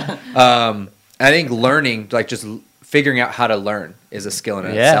 I think learning, like just figuring out how to learn, is a skill in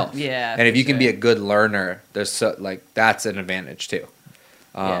Yeah. itself. Yeah, And if for you can be sure. a good learner, that's an advantage too.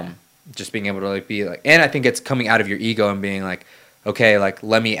 Yeah. Just being able to like be like, and I think it's coming out of your ego and being like, okay, like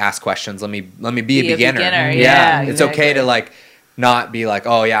let me ask questions. Let me be a beginner. Yeah, It's okay to exactly. like not be like,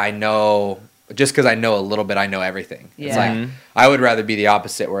 oh yeah, I know. Just because I know a little bit, I know everything. It's Yeah. like I would rather be the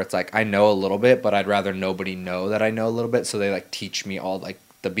opposite, where it's like I know a little bit, but I'd rather nobody know that I know a little bit, so they like teach me all like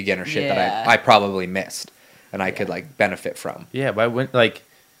the beginner shit Yeah. that I probably missed, and I could like benefit from. yeah, why wouldn't, like,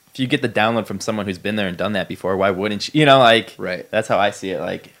 if you get the download from someone who's been there and done that before, why wouldn't you? You know, like, Right. that's how I see it.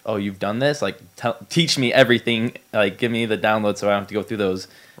 Like, oh, you've done this? Like, teach me everything. Like, give me the download so I don't have to go through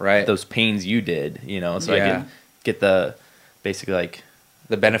those pains you did, you know, so I Yeah. can get the, basically, like,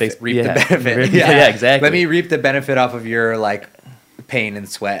 The benefit, reap yeah. the benefit. Yeah, exactly. Let me reap the benefit off of your like pain and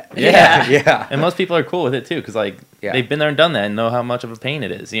sweat. Yeah. yeah. And most people are cool with it too, because like Yeah. they've been there and done that and know how much of a pain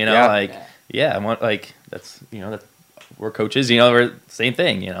it is. You know, Yeah. like I want like that's that we're coaches. You know, we're same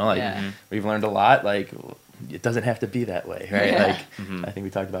thing. You know, like Yeah. we've learned a lot. Like it doesn't have to be that way, right? Yeah. Like I think we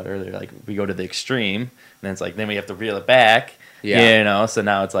talked about earlier. Like we go to the extreme, and then it's like then we have to reel it back. Yeah. You know, so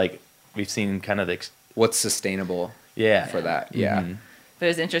now it's like we've seen kind of the What's sustainable yeah for that? Yeah. Mhm. But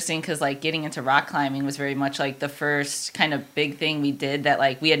it was interesting because like getting into rock climbing was very much like the first kind of big thing we did that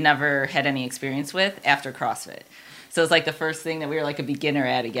like we had never had any experience with after CrossFit. So it was like the first thing that we were like a beginner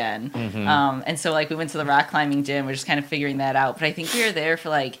at again. And so like we went to the rock climbing gym. We're just kind of figuring that out. But I think we were there for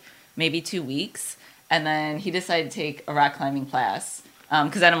like maybe 2 weeks. And then he decided to take a rock climbing class.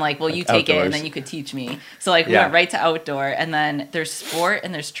 Because then I'm like, well, you take it and outdoors. then you could teach me. So like we Yeah. went right to outdoor. And then there's sport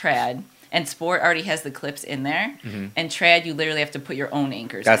and there's trad. And sport already has the clips in there. And trad, you literally have to put your own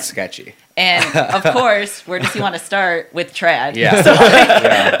anchors That's in. sketchy. And of course, where does he want to start? With trad. Yeah. So like,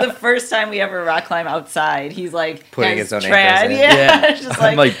 Yeah. the first time we ever rock climb outside, he's like Putting has his own trad. anchors in. Yeah. It's just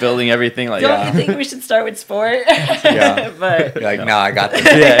I'm like, like building everything. Like don't you think we should start with sport? Yeah. But You're like, no, I got this.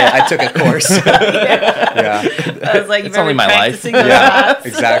 I took a course. yeah. I was like, It's you've only been my life. practicing those Yeah. spots.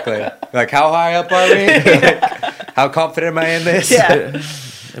 Exactly. Like, how high up are we? Like, how confident am I in this? Yeah.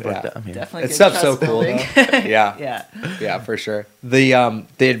 It worked out. I mean, Definitely. It's good stuff's so trust cool. building. Though. Yeah. Yeah. Yeah, for sure. The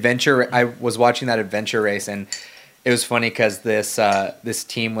adventure. I was watching that adventure race, and it was funny because this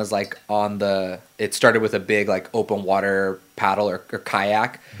team was like on the. It started with a big like open water paddle or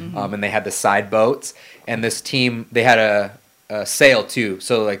kayak, and they had the side boats. And this team, they had a sail too.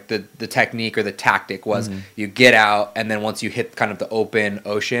 So like the technique or the tactic was you get out, and then once you hit kind of the open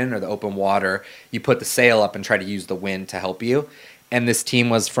ocean or the open water, you put the sail up and try to use the wind to help you. And this team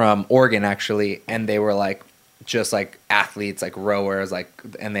was from Oregon actually, and they were like just like athletes, like rowers, like,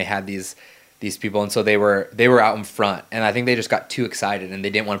 and they had these people, and so they were out in front, and I think they just got too excited and they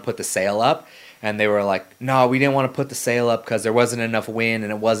didn't want to put the sail up, and they were like, no, we didn't want to put the sail up because there wasn't enough wind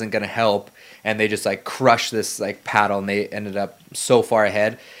and it wasn't going to help, and they just like crushed this like paddle, and they ended up so far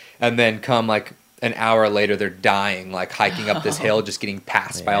ahead, and then come like an hour later they're dying, like hiking up this hill, just getting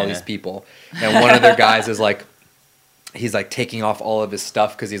passed by all these people, and one of their guys is like, he's like taking off all of his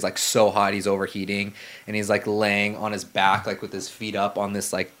stuff because he's like so hot, he's overheating, and he's like laying on his back like with his feet up on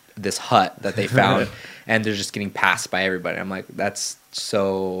this like this hut that they found, and they're just getting passed by everybody. I'm like, that's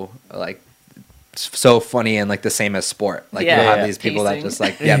so like so funny, and like the same as sport. Like you'll have these people that just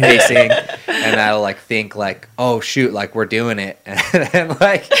like pacing, and that'll like think like, oh shoot, like we're doing it, and then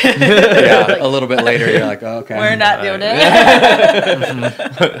like a little bit later you're like, oh, okay, We're not doing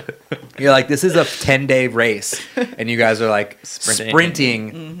it. You're like, this is a 10-day race, and you guys are like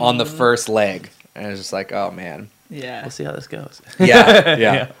sprinting on the first leg, and it's just like, oh man, Yeah. we'll see how this goes.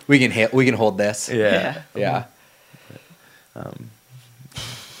 yeah. We can hold this. Yeah.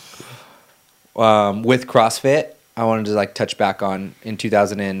 With CrossFit, I wanted to like touch back on in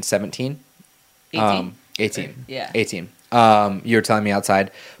 2017. 18. 18. Yeah. 18. You were telling me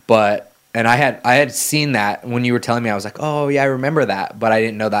outside, and I had seen that when you were telling me. I was like, oh yeah, I remember that, but I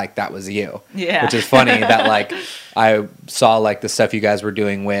didn't know that like, that was you. Yeah. Which is funny that like I saw like the stuff you guys were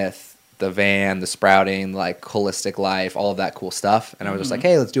doing with the van, the sprouting, like holistic life, all of that cool stuff, and I was just like,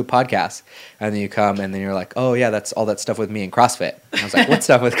 hey, let's do a podcast. And then you come, and then you're like, oh yeah, that's all that stuff with me and CrossFit. And I was like, what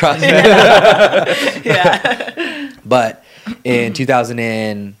stuff with CrossFit? Yeah. But in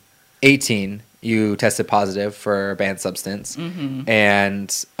 2018, you tested positive for a banned substance,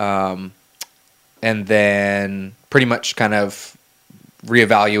 and then pretty much kind of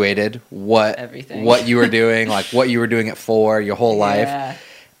reevaluated what you were doing, like what you were doing it for your whole life,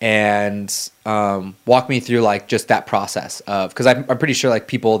 and walk me through like just that process of, because I'm pretty sure like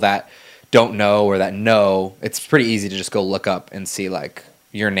people that don't know or that know, it's pretty easy to just go look up and see like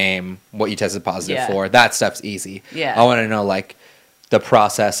your name, what you tested positive for. That stuff's easy. Yeah. I want to know like the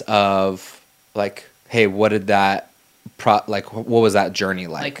process of like, hey, what did that what was that journey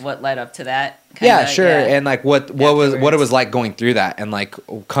like? Like what led up to that? Sure. And like what it was like going through that, and like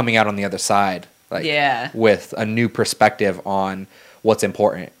coming out on the other side, like with a new perspective on what's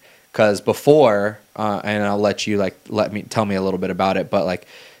important. Because before, and I'll let you like tell me a little bit about it, but like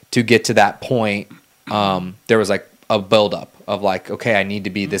to get to that point, there was like a buildup of like, okay, I need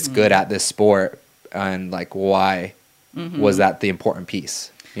to be this good at this sport, and like why was that the important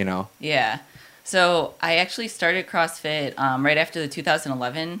piece, you know? Yeah. So I actually started CrossFit right after the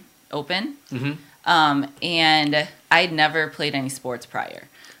 2011 Open, and I'd never played any sports prior.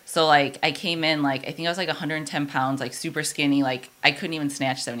 So like I came in like, I think I was like 110 pounds, like super skinny, like I couldn't even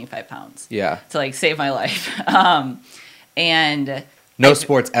snatch 75 pounds. Yeah. To like save my life. And no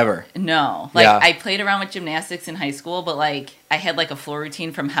sports ever. No. Like I played around with gymnastics in high school, but like I had like a floor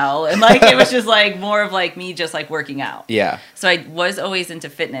routine from hell, and like it was just like more of like me just like working out. Yeah. So I was always into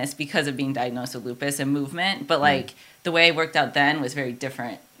fitness because of being diagnosed with lupus and movement, but like the way I worked out then was very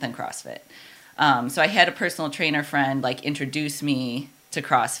different than CrossFit. So I had a personal trainer friend like introduce me to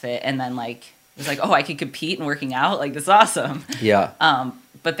CrossFit, and then like it was like, oh, I could compete in working out, like this is awesome. Yeah.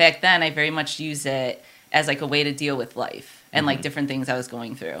 But back then I very much used it as like a way to deal with life and like different things I was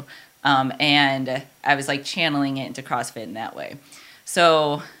going through. And I was like channeling it into CrossFit in that way.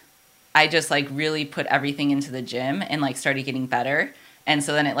 So I just like really put everything into the gym and like started getting better. And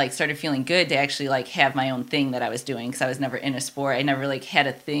so then it like started feeling good to actually like have my own thing that I was doing, because I was never in a sport. I never like had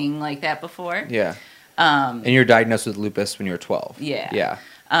a thing like that before. Yeah. And you were diagnosed with lupus when you were 12. Yeah. Yeah.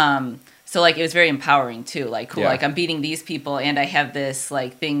 So like it was very empowering too. Like cool, like I'm beating these people and I have this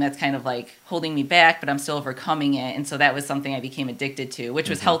like thing that's kind of like holding me back, but I'm still overcoming it. And so that was something I became addicted to, which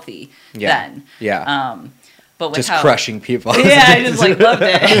was healthy then. Yeah. But with just crushing people. Yeah, I just like loved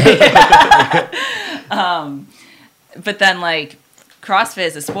it. But then like CrossFit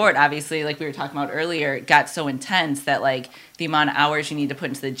as a sport, obviously, like we were talking about earlier, it got so intense that like the amount of hours you need to put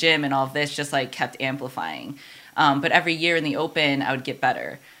into the gym and all of this just like kept amplifying. But every year in the Open, I would get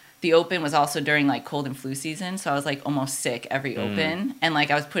better. the open was also during like cold and flu season. So I was like almost sick every open. And like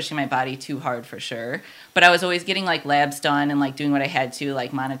I was pushing my body too hard for sure. But I was always getting like labs done and like doing what I had to,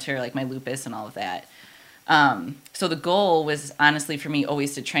 like monitor like my lupus and all of that. So the goal was honestly for me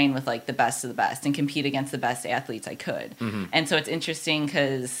always to train with like the best of the best and compete against the best athletes I could. And so it's interesting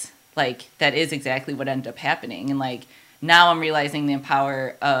because like that is exactly what ended up happening. And like now I'm realizing the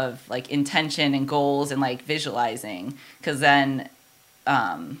power of like intention and goals and like visualizing, because then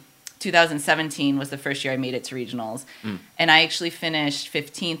 2017 was the first year I made it to regionals, and I actually finished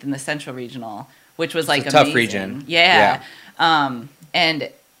 15th in the Central Regional, which was like a tough amazing. region. Yeah. And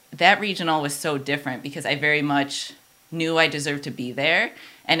that regional was so different because I very much knew I deserved to be there,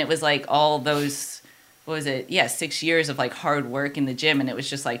 and it was like all those, what was it? Yeah, 6 years of like hard work in the gym, and it was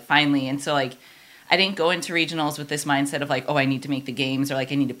just like finally. And so like I didn't go into regionals with this mindset of like, oh, I need to make the games or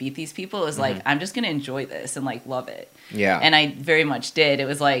like I need to beat these people. It was like, I'm just going to enjoy this and like love it. Yeah. And I very much did. It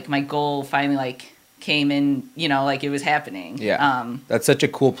was like my goal finally like came in, you know, like it was happening. Yeah. That's such a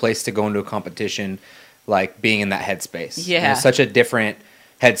cool place to go into a competition, like being in that headspace. Yeah. You know, such a different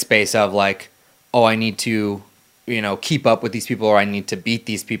headspace of like, oh, I need to, you know, keep up with these people, or I need to beat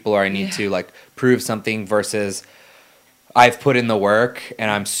these people, or I need to like prove something, versus I've put in the work and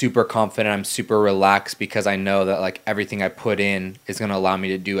I'm super confident, I'm super relaxed because I know that like everything I put in is going to allow me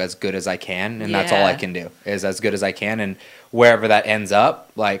to do as good as I can. And that's all I can do, is as good as I can. And wherever that ends up,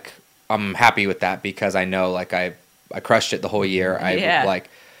 like I'm happy with that because I know like I crushed it the whole year. I like,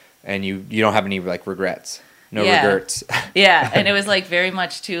 and you don't have any like regrets, no regrets. Yeah. And it was like very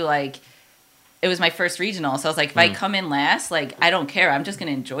much too, like, it was my first regional. So I was like, if I come in last, like, I don't care. I'm just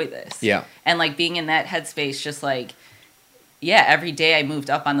going to enjoy this. Yeah. And like being in that headspace, just like, yeah, every day I moved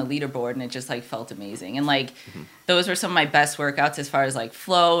up on the leaderboard and it just like felt amazing. And like those were some of my best workouts as far as like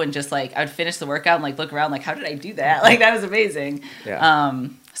flow, and just like I would finish the workout and like look around like, how did I do that? Like that was amazing. Yeah.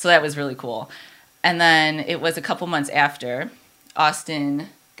 So that was really cool. And then it was a couple months after Austin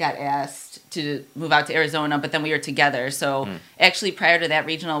got asked to move out to Arizona, but then we were together. So actually prior to that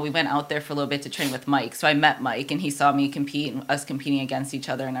regional, we went out there for a little bit to train with Mike. So I met Mike and he saw me compete and us competing against each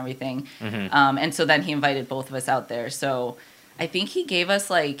other and everything. And so then he invited both of us out there. So I think he gave us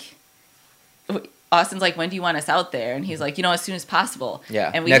like, Austin's like, when do you want us out there? And he's like, you know, as soon as possible.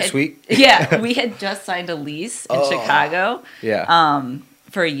 Yeah. And next week. Yeah. We had just signed a lease in Chicago. Yeah.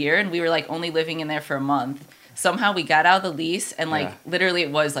 For a year, and we were like only living in there for a month. Somehow we got out of the lease, and like literally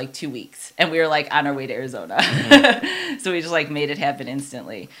it was like 2 weeks, and we were like on our way to Arizona. So we just like made it happen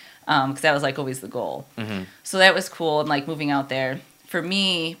instantly, because that was like always the goal. So that was cool, and like moving out there. For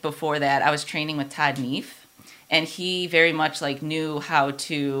me, before that, I was training with Todd Neef, and he very much like knew how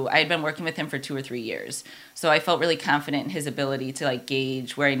to. I had been working with him for 2 or 3 years, so I felt really confident in his ability to like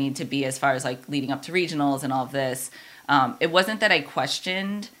gauge where I need to be as far as like leading up to regionals and all of this. It wasn't that I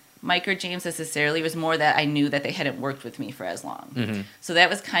questioned Mike or James necessarily. It was more that I knew that they hadn't worked with me for as long. So that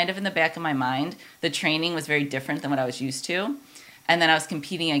was kind of in the back of my mind. The training was very different than what I was used to. And then I was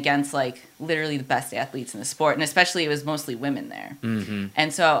competing against like literally the best athletes in the sport. And especially it was mostly women there.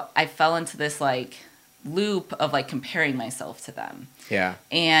 And so I fell into this like loop of like comparing myself to them. Yeah.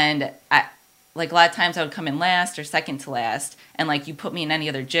 And I, like a lot of times I would come in last or second to last, and like you put me in any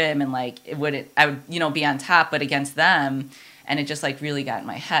other gym and like I would, you know, be on top, but against them. And it just like really got in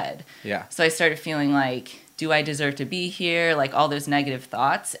my head. Yeah. So I started feeling like, do I deserve to be here? Like all those negative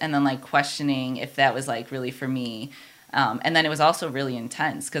thoughts, and then like questioning if that was like really for me. And then it was also really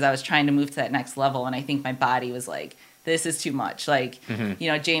intense because I was trying to move to that next level. And I think my body was like, this is too much. Like,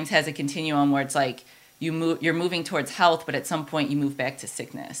 you know, James has a continuum where it's like, you're moving towards health, but at some point you move back to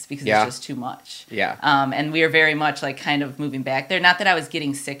sickness because it's just too much. Yeah. And we were very much like kind of moving back there. Not that I was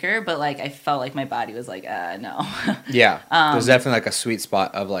getting sicker, but like I felt like my body was like, no. Yeah. There's definitely like a sweet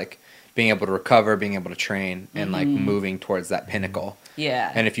spot of like being able to recover, being able to train, and like moving towards that pinnacle.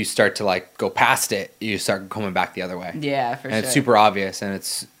 Yeah. And if you start to like go past it, you start coming back the other way. Yeah, for sure. And it's super obvious, and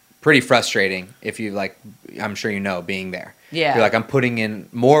it's pretty frustrating if you like, I'm sure you know, being there. Yeah. You're like, I'm putting in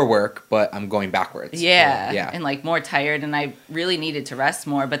more work, but I'm going backwards. Yeah. Yeah. And like more tired, and I really needed to rest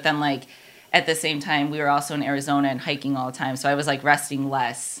more. But then like at the same time, we were also in Arizona and hiking all the time. So I was like resting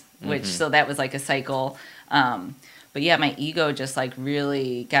less, which so that was like a cycle. But yeah, my ego just like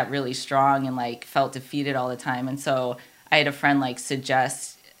really got really strong and like felt defeated all the time. And so I had a friend like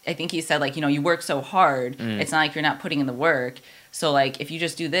suggest, I think he said like, you know, you work so hard. It's not like you're not putting in the work. So, like, if you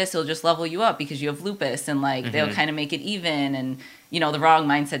just do this, it'll just level you up because you have lupus, and, like, they'll kind of make it even, and, you know, the wrong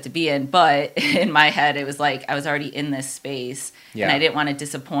mindset to be in. But in my head, it was like I was already in this space, and I didn't want to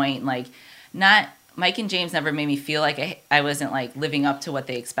disappoint. Like, Mike and James never made me feel like I wasn't, like, living up to what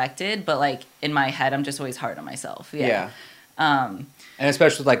they expected. But, like, in my head, I'm just always hard on myself. Yeah. And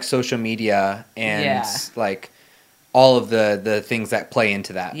especially with, like, social media and Yeah. like all of the things that play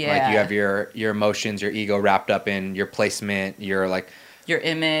into that. Yeah. Like you have your emotions, your ego wrapped up in your placement, your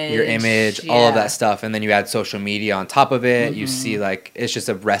image, all of Yeah. that stuff. And then you add social media on top of it. You see, like, it's just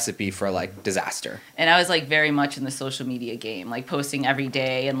a recipe for, like, disaster. And I was, like, very much in the social media game, like, posting every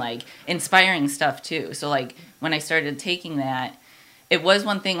day and, like, inspiring stuff, too. So, like, when I started taking that, it was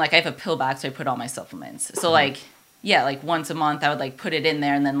one thing, like, I have a pill box where I put all my supplements. So, like, yeah, like, once a month I would, like, put it in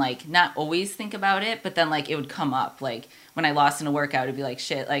there and then, like, not always think about it, but then, like, it would come up. Like, when I lost in a workout, it'd be like,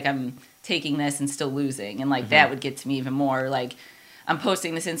 shit, like, I'm taking this and still losing. And, like, that would get to me even more. Like, I'm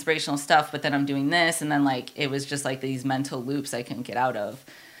posting this inspirational stuff, but then I'm doing this. And then, like, it was just, like, these mental loops I couldn't get out of.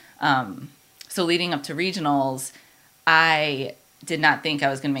 So leading up to regionals, I did not think I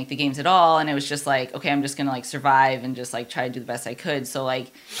was going to make the games at all. And it was just like, okay, I'm just going to, like, survive and just, like, try to do the best I could. So,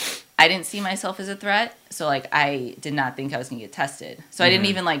 like, I didn't see myself as a threat. So, like, I did not think I was going to get tested. So I didn't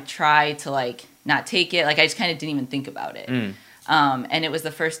even, like, try to, like, not take it. Like, I just kind of didn't even think about it. And it was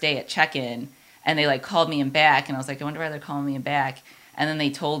the first day at check-in. And they, like, called me in back. And I was like, I wonder why they're calling me in back. And then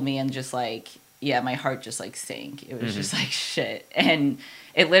they told me, and just, like, yeah, my heart just, like, sank. It was just, like, shit. And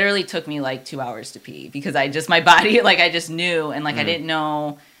it literally took me, like, 2 hours to pee. Because my body, like, I just knew. And, like, I didn't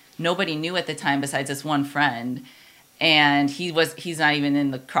know. Nobody knew at the time besides this one friend. And he's not even in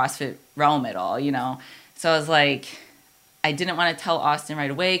the CrossFit realm at all, you know? So I was like, I didn't want to tell Austin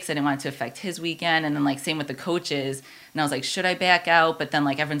right away because I didn't want it to affect his weekend. And then, like, same with the coaches. And I was like, should I back out? But then,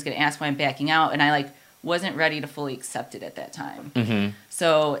 like, everyone's going to ask why I'm backing out. And I, like, wasn't ready to fully accept it at that time.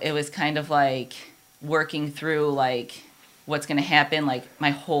 So it was kind of, like, working through, like, what's going to happen. Like, my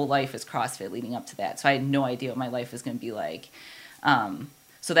whole life is CrossFit leading up to that. So I had no idea what my life was going to be like.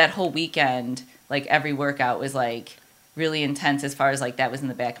 So that whole weekend, like, every workout was, like, really intense as far as, like, that was in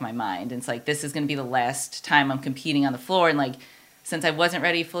the back of my mind. And it's like, this is going to be the last time I'm competing on the floor. And, like, since I wasn't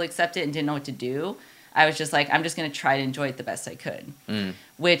ready to fully accept it and didn't know what to do, I was just like, I'm just going to try to enjoy it the best I could.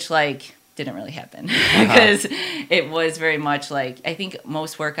 Which, like, didn't really happen. Because it was very much, like, I think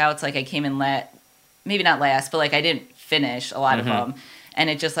most workouts, like, I came in maybe not last, but, like, I didn't finish a lot of them. And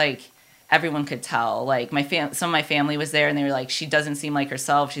it just, like, everyone could tell. Like, some of my family was there, and they were like, she doesn't seem like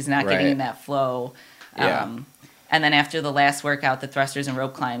herself. She's not getting in that flow. And then after the last workout, the thrusters and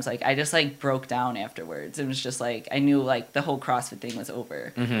rope climbs, like, I just, like, broke down afterwards. It was just, like, I knew, like, the whole CrossFit thing was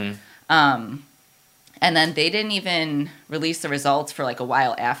over. And then they didn't even release the results for, like, a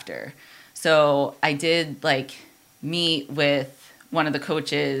while after. So I did, like, meet with one of the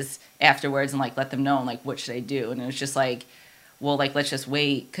coaches afterwards and, like, let them know, like, what should I do? And it was just like, well, like, let's just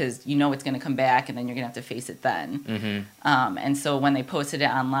wait because you know it's going to come back and then you're going to have to face it then. And so when they posted it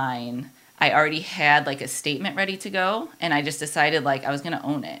online, I already had, like, a statement ready to go. And I just decided, like, I was going to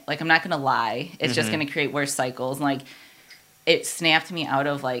own it. Like, I'm not going to lie. It's just going to create worse cycles. And, like, it snapped me out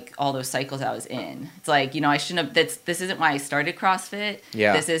of, like, all those cycles I was in. It's like, you know, I shouldn't have, this isn't why I started CrossFit.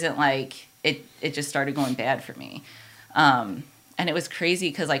 This isn't, like, it just started going bad for me. And it was crazy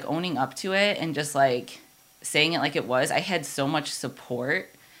because, like, owning up to it and just, like, saying it like it was, I had so much support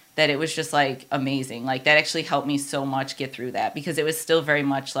that it was just, like, amazing. Like, that actually helped me so much get through that because it was still very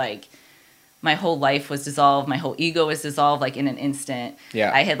much, like, my whole life was dissolved. My whole ego was dissolved, like, in an instant.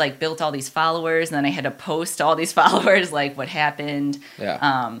 I had, like, built all these followers, and then I had to post to all these followers, like, what happened.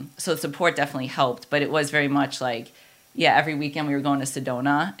 So the support definitely helped, but it was very much, like, yeah, every weekend we were going to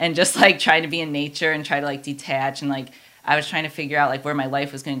Sedona and just, like, trying to be in nature and try to, like, detach. And, like, I was trying to figure out, like, where my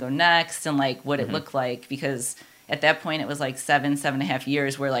life was going to go next and, like, what it looked like because at that point it was, like, 7.5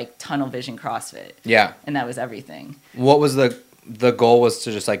 years where, like, tunnel vision CrossFit. And that was everything. What was the goal was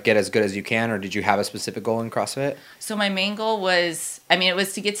to just, like, get as good as you can, or did you have a specific goal in CrossFit? So my main goal was, I mean, it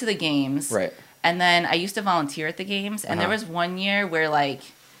was to get to the games. And then I used to volunteer at the games, and there was one year where, like,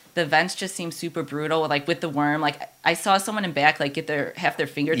 the events just seemed super brutal, like, with the worm. Like, I saw someone in back, like, get half their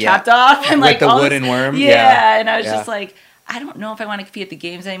finger chopped off. And, like, with the wooden worm? And I was just like, I don't know if I want to compete at the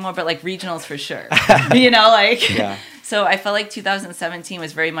games anymore, but, like, regionals for sure. You know, like... So I felt like 2017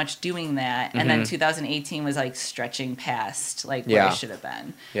 was very much doing that, and then 2018 was, like, stretching past, like, where I should have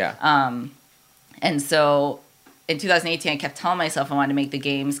been. And so in 2018, I kept telling myself I wanted to make the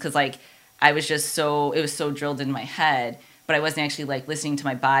games because, like, I was just it was so drilled in my head, but I wasn't actually, like, listening to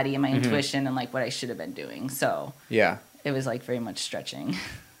my body and my intuition and, like, what I should have been doing. So it was, like, very much stretching.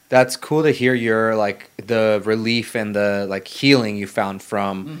 That's cool to hear your, like, the relief and the, like, healing you found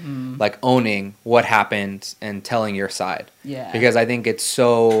from, like, owning what happened and telling your side. Because I think it's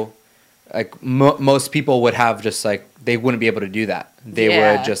so, like, most people would have just, like, they wouldn't be able to do that. They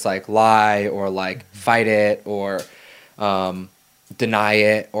would just, like, lie or, like, fight it or, deny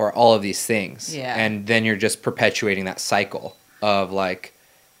it or all of these things. Yeah. And then you're just perpetuating that cycle of like,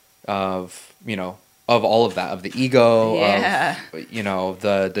 of, you know, of all of that, of the ego, Yeah. of, you know,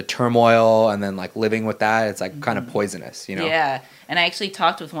 the turmoil, and then like living with that. It's like kind of poisonous, you know? Yeah. And I actually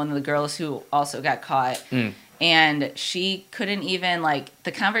talked with one of the girls who also got caught, and she couldn't even, like,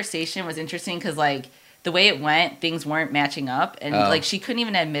 the conversation was interesting because, like, the way it went, things weren't matching up, and like she couldn't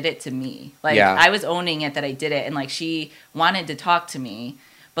even admit it to me. Like I was owning it that I did it, and like she wanted to talk to me,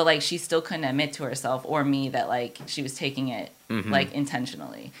 but like she still couldn't admit to herself or me that like she was taking it like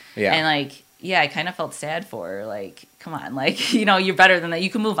intentionally. Yeah. And like I kind of felt sad for her. Like, come on, like, you know, you're better than that.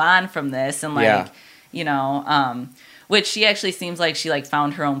 You can move on from this, and like, you know, which she actually seems like she like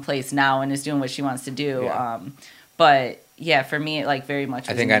found her own place now and is doing what she wants to do. Yeah. But yeah, for me, it like very much.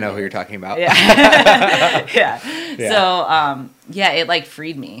 I think I know who you're talking about. Yeah. Yeah. So, it like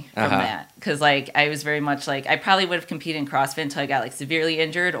freed me from that. Cause like, I was very much like, I probably would have competed in CrossFit until I got like severely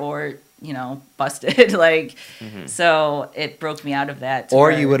injured or, you know, busted. Like, so it broke me out of that.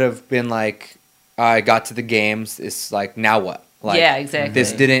 Or you would have been like, I got to the games. It's like, now what? Like, yeah, exactly.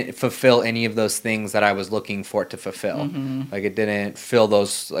 This didn't fulfill any of those things that I was looking for it to fulfill. Like it didn't fill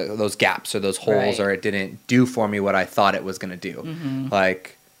those gaps or those holes, or it didn't do for me what I thought it was going to do.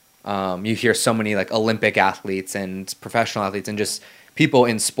 Like you hear so many like Olympic athletes and professional athletes and just people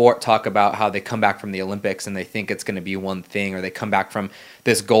in sport talk about how they come back from the Olympics and they think it's going to be one thing, or they come back from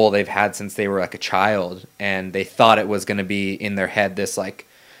this goal they've had since they were like a child and they thought it was going to be in their head this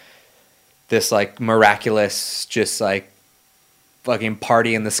miraculous, just like fucking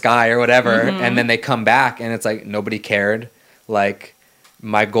party in the sky or whatever, and then they come back and it's like nobody cared. Like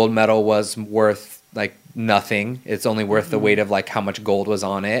my gold medal was worth like nothing. It's only worth the weight of like how much gold was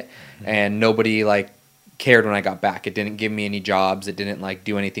on it, and nobody like cared when I got back. It didn't give me any jobs. It didn't like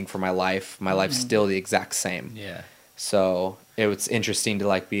do anything for my life. My life's still the exact same. Yeah. So it was interesting to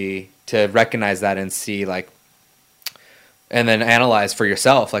like to recognize that and see like, and then analyze for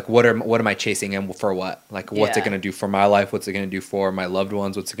yourself, like what am I chasing and for what? Like what's it going to do for my life? What's it going to do for my loved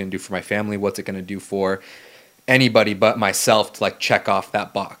ones? What's it going to do for my family? What's it going to do for anybody but myself to like check off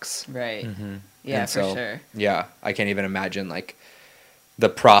that box? Right. Yeah, for sure. Yeah, I can't even imagine like the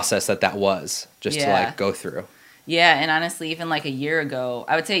process that was just to like go through. Yeah, and honestly, even like a year ago,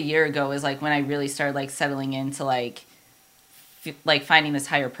 I would say a year ago is like when I really started like settling into like finding this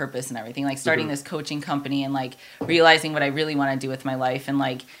higher purpose and everything, like starting this coaching company and like realizing what I really want to do with my life, and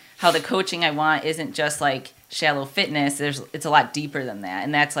like how the coaching I want isn't just like shallow fitness. It's a lot deeper than that,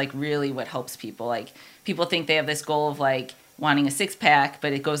 and that's like really what helps people. Like people think they have this goal of like wanting a six pack,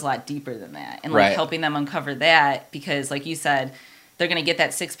 but it goes a lot deeper than that, and like helping them uncover that, because like you said, they're gonna get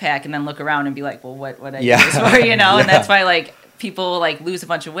that six pack and then look around and be like, well, what I do this for, you know? And that's why like people like lose a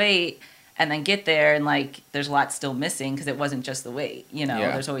bunch of weight and then get there and like there's a lot still missing because it wasn't just the weight, you know.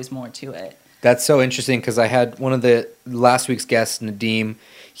 There's always more to it. That's so interesting because I had one of the last week's guests, Nadeem.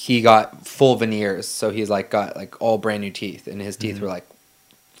 He got full veneers, so he's like got like all brand new teeth, and his teeth were like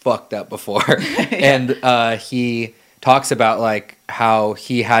fucked up before. And he talks about like how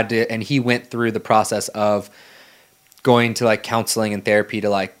he had to, and he went through the process of going to like counseling and therapy to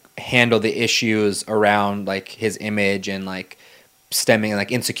like handle the issues around like his image and like stemming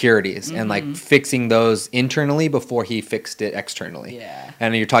like insecurities and like fixing those internally before he fixed it externally. Yeah.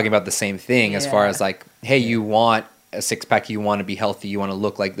 And you're talking about the same thing as far as like, hey, you want a six pack, you want to be healthy, you want to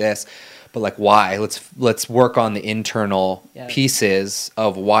look like this, but like why? Let's work on the internal pieces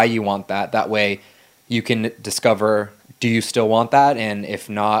of why you want that. That way you can discover, do you still want that? And if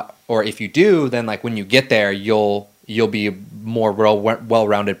not, or if you do, then like when you get there, you'll be a more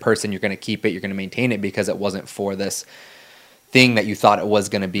well-rounded person. You're going to keep it, you're going to maintain it because it wasn't for this thing that you thought it was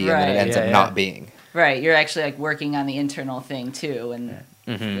going to be, and then it ends up not being. Right. You're actually like working on the internal thing too, and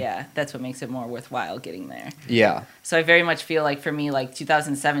that's what makes it more worthwhile getting there. Yeah. So I very much feel like for me, like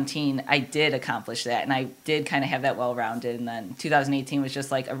 2017, I did accomplish that, and I did kind of have that well-rounded, and then 2018 was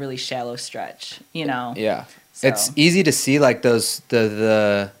just like a really shallow stretch, you know. Yeah. So. It's easy to see like those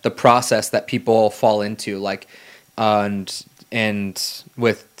the process that people fall into, like and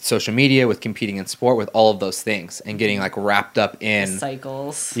with social media, with competing in sport, with all of those things, and getting like wrapped up in the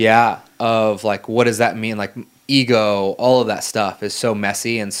cycles. Yeah, of like what does that mean? Like ego, all of that stuff is so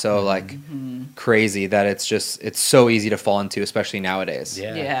messy and so like crazy that it's so easy to fall into, especially nowadays.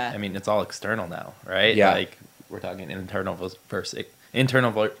 Yeah. I mean, it's all external now, right? Yeah. Like we're talking internal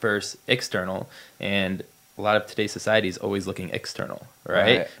versus external, and a lot of today's society is always looking external,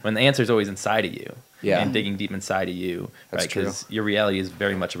 right? When the answer is always inside of you. Yeah. And digging deep inside of you, right? Because your reality is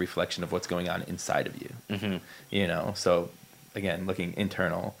very much a reflection of what's going on inside of you. You know, so again, looking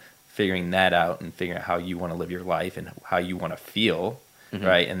internal, figuring that out and figuring out how you want to live your life and how you want to feel,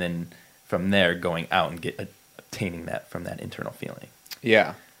 right? And then from there going out and obtaining that from that internal feeling.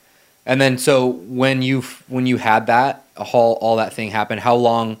 Yeah. And then so when you had that all that thing happen, how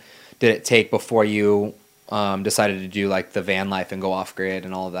long did it take before you decided to do like the van life and go off grid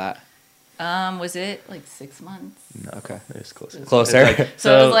and all of that? Was it like 6 months? No, Okay. It was closer. Closer?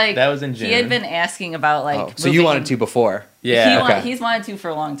 So it was like that was in June. He had been asking about like. So you wanted to before? Yeah. He's wanted to for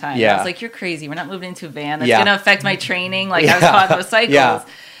a long time. Yeah. I was like, you're crazy. We're not moving into a van. That's Yeah. gonna affect my training. Like I was caught in those cycles. Yeah.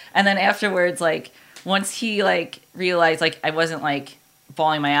 And then afterwards, like once he like realized like I wasn't like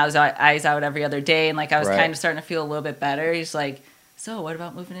bawling my eyes out every other day, and like I was Right. kind of starting to feel a little bit better. He's like, so what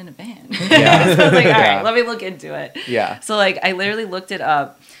about moving in a van? Yeah. So I was like, all right, Yeah. let me look into it. Yeah. So like I literally looked it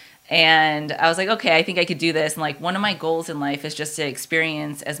up. And I was like, okay, I think I could do this. And like one of my goals in life is just to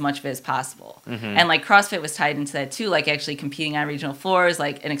experience as much of it as possible. And like CrossFit was tied into that too, like actually competing on regional floors,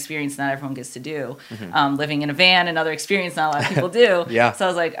 like an experience not everyone gets to do. Living in a van, another experience not a lot of people do. Yeah. So I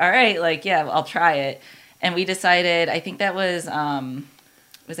was like, all right, like, yeah, I'll try it. And we decided, I think that was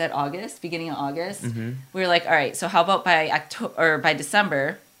that August, beginning of August? We were like, all right, so how about by October or by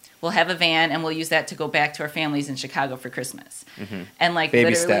December, we'll have a van and we'll use that to go back to our families in Chicago for Christmas. And like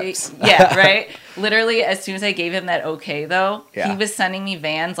Baby literally, steps. yeah, right. Literally, as soon as I gave him that okay, though, Yeah. he was sending me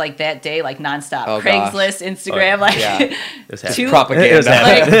vans like that day, like nonstop. Oh, gosh. Craigslist, Instagram, like Yeah. It was happening. Propaganda. It was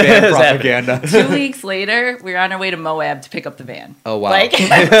happening. Van It was propaganda. 2 weeks later, we were on our way to Moab to pick up the van. Oh, wow. Like 2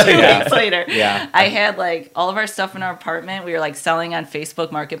 Yeah. weeks later, Yeah. I had like all of our stuff in our apartment. We were like selling on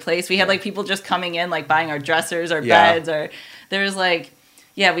Facebook Marketplace. We had like people just coming in, like buying our dressers, our Yeah. beds, or there was like.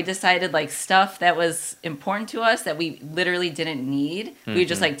 Yeah, we decided like stuff that was important to us that we literally didn't need. We would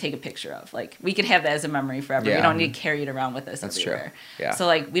just like take a picture of. Like we could have that as a memory forever. Yeah. We don't need to carry it around with us That's everywhere. true. Yeah. So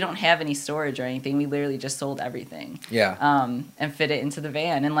like we don't have any storage or anything. We literally just sold everything. Yeah. And fit it into the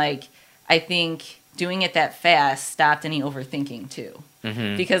van. And like I think doing it that fast stopped any overthinking too.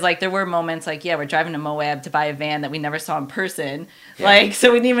 Because like there were moments like, yeah, we're driving to Moab to buy a van that we never saw in person. Yeah. Like,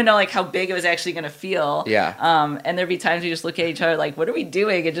 so we didn't even know like how big it was actually going to feel. Yeah. And there'd be times we just look at each other like, what are we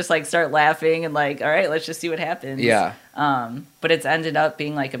doing? And just like start laughing and like, all right, let's just see what happens. Yeah. But it's ended up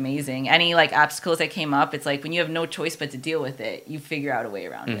being like amazing. Any like obstacles that came up, it's like when you have no choice but to deal with it, you figure out a way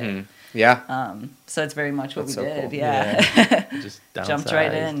around it. Yeah. So it's very much what That's we so did. cool. Yeah. Just Jumped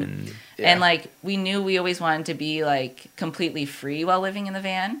right downsized in. and- Yeah. And like we knew we always wanted to be like completely free while living in the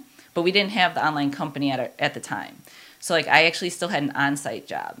van, but we didn't have the online company at the time. So like I actually still had an on-site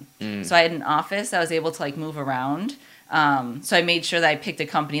job. So I had an office. I was able to like move around. So I made sure that I picked a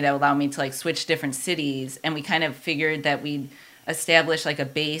company that would allow me to like switch different cities, and we kind of figured that we'd establish like a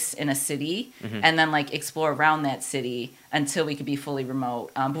base in a city and then like explore around that city until we could be fully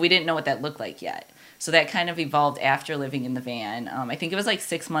remote. But we didn't know what that looked like yet. So that kind of evolved after living in the van. I think it was like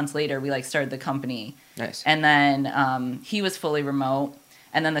 6 months later we like started the company. Nice. And then he was fully remote.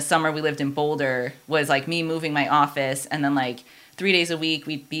 And then the summer we lived in Boulder was like me moving my office, and then like 3 days a week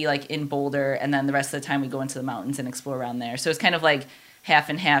we'd be like in Boulder, and then the rest of the time we'd go into the mountains and explore around there. So it's kind of like half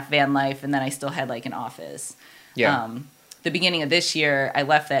and half van life, and then I still had like an office. Yeah. The beginning of this year I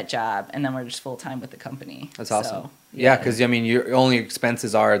left that job, and then we're just full time with the company. That's awesome. So, Yeah, because I mean, your only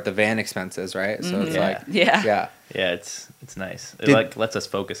expenses are the van expenses, right? So it's Yeah. like, Yeah. yeah, Yeah, it's nice. It Did- like lets us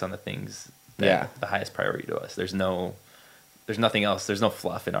focus on the things that Yeah. are the highest priority to us. There's nothing else. There's no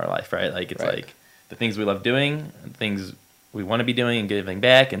fluff in our life, right? Like it's Right. like the things we love doing, things we want to be doing and giving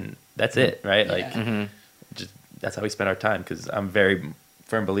back, and that's it, right? Like Yeah. just that's how we spend our time. Because I'm a very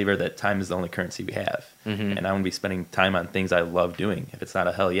firm believer that time is the only currency we have, and I want to be spending time on things I love doing. If it's not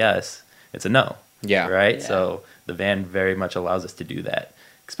a hell yes, it's a no. Yeah. Right. Yeah. So the van very much allows us to do that,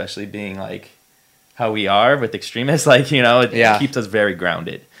 especially being like how we are with extremists. Like it Yeah. keeps us very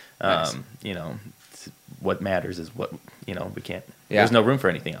grounded. Nice. What matters is what we can't. Yeah. There's no room for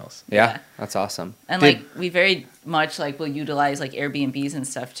anything else. yeah, that's awesome. And Did- like we very much like will utilize like Airbnbs and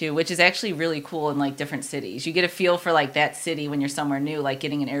stuff too, which is actually really cool in like different cities. You get a feel for like that city when you're somewhere new, like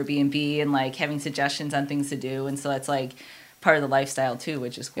getting an Airbnb and like having suggestions on things to do, and so that's like part of the lifestyle too,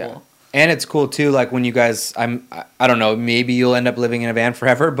 which is cool. Yeah. And it's cool too, like when you guys, I don't know, maybe you'll end up living in a van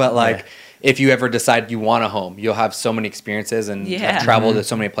forever, but like Yeah. if you ever decide you want a home, you'll have so many experiences and Yeah. have traveled to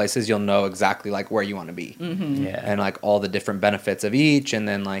so many places, you'll know exactly like where you want to be Yeah. and like all the different benefits of each. And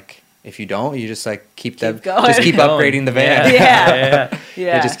then like if you don't, you just like keep going. just keep upgrading the van. Yeah.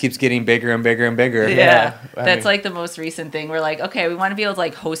 Yeah. It just keeps getting bigger and bigger and bigger. Yeah, I that's mean- like the most recent thing. We're like, okay, we want to be able to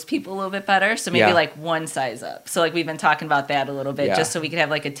like host people a little bit better, so maybe Yeah. like one size up. So like we've been talking about that a little bit, Yeah. just so we could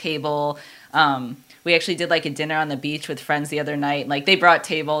have like a table. we actually did like a dinner on the beach with friends the other night. Like they brought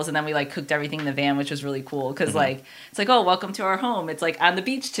tables and then we like cooked everything in the van, which was really cool because like it's like, oh, welcome to our home. It's like on the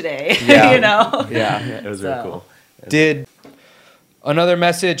beach today. Yeah. You know? Yeah, it was really cool. Did another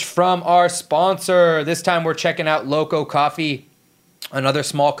message from our sponsor. This time we're checking out Loco Coffee, another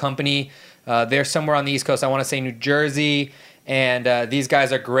small company. They're somewhere on the East Coast. I want to say New Jersey. And these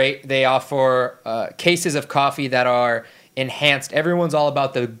guys are great. They offer cases of coffee that are enhanced. Everyone's all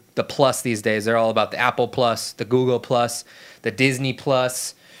about the plus these days. They're all about the Apple Plus, the Google Plus, the Disney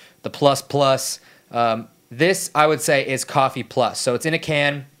Plus, the Plus Plus. This, I would say, is Coffee Plus. So it's in a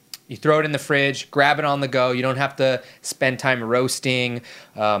can. You throw it in the fridge, grab it on the go. You don't have to spend time roasting,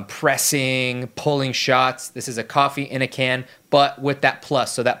 pressing, pulling shots. This is a coffee in a can, but with that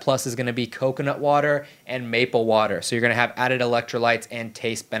plus. So that plus is going to be coconut water and maple water. So you're going to have added electrolytes and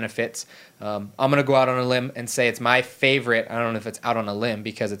taste benefits. I'm going to go out on a limb and say it's my favorite. I don't know if it's out on a limb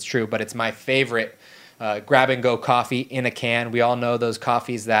because it's true, but it's my favorite grab-and-go coffee in a can. We all know those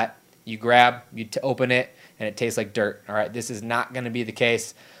coffees that you grab, you open it, and it tastes like dirt. All right, this is not going to be the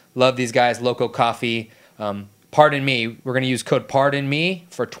case. Love these guys, Loco Coffee. Pardon me, we're going to use code PARDONME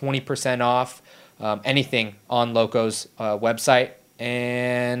for 20% off anything on Loco's website.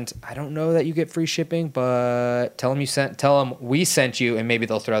 And I don't know that you get free shipping, but tell them we sent you, and maybe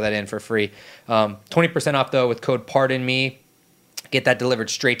they'll throw that in for free. 20% off though with code PARDONME. Get that delivered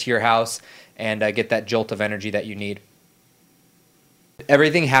straight to your house and get that jolt of energy that you need.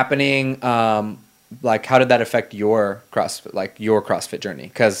 Everything happening. Like, how did that affect your CrossFit journey?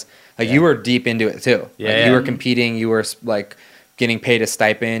 Because you were deep into it too. Yeah, like, you were competing. You were like getting paid a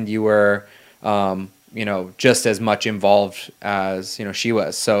stipend. You were, just as much involved as she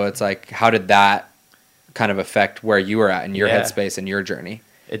was. So it's like, how did that kind of affect where you were at in your headspace and your journey?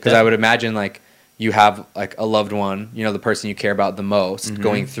 Because I would imagine like you have like a loved one, the person you care about the most,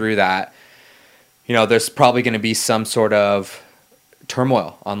 going through that. There's probably going to be some sort of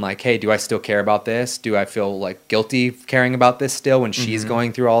turmoil on like, hey, do I still care about this? Do I feel like guilty caring about this still when she's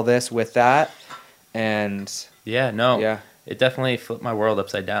going through all this with that? And it definitely flipped my world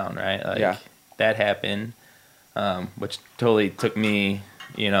upside down, right? Like that happened, which totally took me,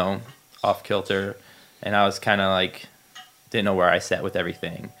 off kilter, and I was kind of like, didn't know where I sat with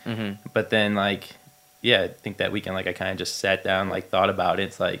everything. But then like, I think that weekend, like I kind of just sat down, like thought about it.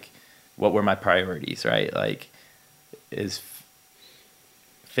 It's like, what were my priorities, right? Like, is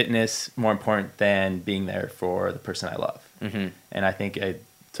fitness more important than being there for the person I love? And I think I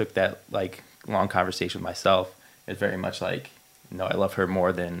took that like long conversation with myself. It's very much like, no, I love her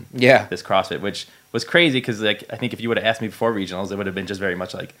more than this CrossFit, which was crazy because like I think if you would have asked me before regionals, it would have been just very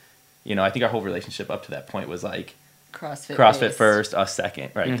much like, I think our whole relationship up to that point was like CrossFit first, us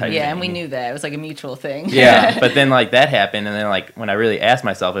second, right? Type thing. And we knew that it was like a mutual thing. But then like that happened, and then like when I really asked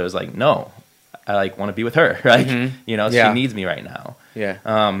myself, it was like, no, I like want to be with her, like she needs me right now.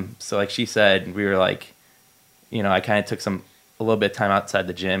 So like she said, we were like, I kind of took a little bit of time outside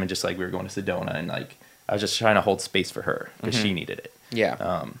the gym and just like we were going to Sedona, and like I was just trying to hold space for her because she needed it.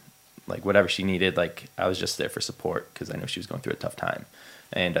 Like whatever she needed, like I was just there for support because I knew she was going through a tough time.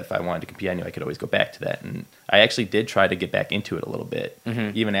 And if I wanted to compete, I knew I could always go back to that. And I actually did try to get back into it a little bit,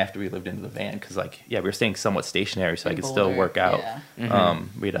 even after we lived into the van, because like we were staying somewhat stationary, so I could still work out. We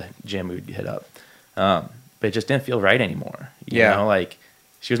had a gym we would hit up, but it just didn't feel right anymore. You know, like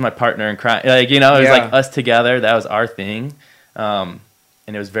she was my partner in crime. Like it was like us together. That was our thing, and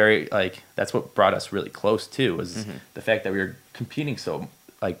it was very like that's what brought us really close too. Was the fact that we were competing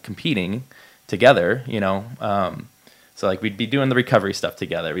together. So like we'd be doing the recovery stuff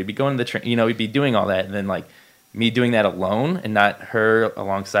together. We'd be going to the we'd be doing all that, and then like me doing that alone and not her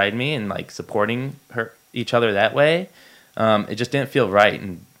alongside me and like supporting each other that way. It just didn't feel right,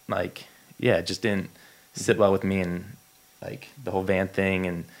 and like it just didn't sit well with me, and like the whole van thing,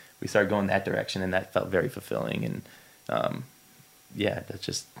 and we started going that direction, and that felt very fulfilling, and that's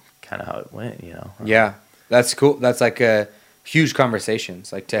just kind of how it went, That's cool. That's like a huge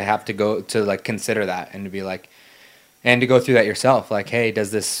conversations, like to have to go to like consider that and to be like. And to go through that yourself, like, hey, is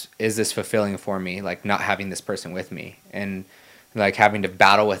this fulfilling for me? Like not having this person with me, and like having to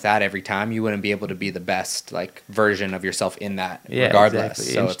battle with that every time, you wouldn't be able to be the best like version of yourself in that, regardless. Exactly.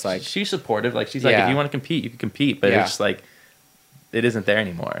 So and it's like she's supportive. Like she's like, if you want to compete, you can compete, but it's just like it isn't there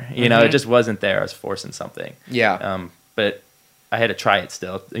anymore. It just wasn't there. I was forcing something. But I had to try it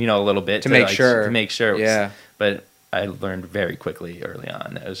still, a little bit to make like, sure. To make sure. It was, but I learned very quickly early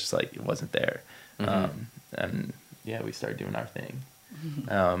on that it was just like it wasn't there, and. We started doing our thing,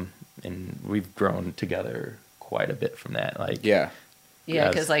 and we've grown together quite a bit from that. Like,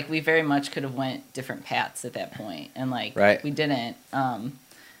 because like we very much could have went different paths at that point, and like we didn't. And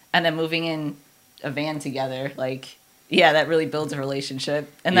then moving in a van together, like, yeah, that really builds a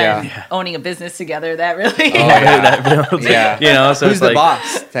relationship. And then owning a business together, that really... that builds, you know, so who's it's the like,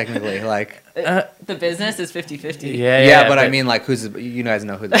 boss, technically? Like, the business is 50-50. Yeah, but I mean, like, you guys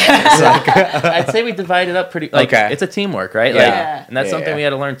know who the boss is. Like, I'd say we divide it up pretty, like, it's a teamwork, right? Yeah. Like, and that's something we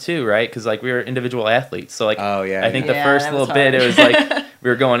had to learn too, right? Because, like, we were individual athletes. So, like, I think the Yeah, first that little was bit, hard. it was like, we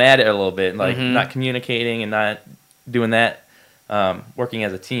were going at it a little bit, like, not communicating and not doing that, working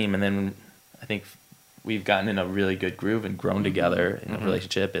as a team. And then I think we've gotten in a really good groove and grown together in a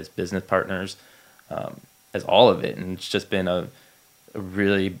relationship as business partners, as all of it. And it's just been a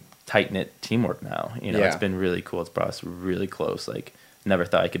really tight-knit teamwork now. You know, it's been really cool. It's brought us really close. Like, never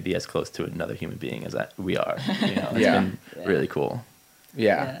thought I could be as close to another human being as we are. You know, it's been really cool.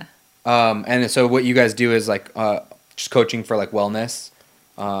 Yeah. And so what you guys do is, like, just coaching for, like, wellness.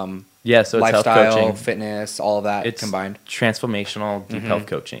 So it's lifestyle, health coaching, fitness, all of that it's combined. Transformational, deep health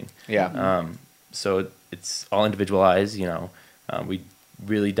coaching. Yeah. So it's all individualized, you know. We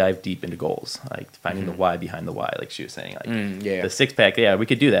really dive deep into goals, like finding the why behind the why, like she was saying. Like the 6-pack, we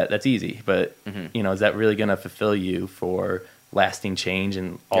could do that. That's easy. But, you know, is that really going to fulfill you for lasting change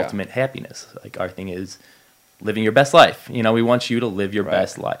and ultimate happiness? Like, our thing is living your best life. You know, we want you to live your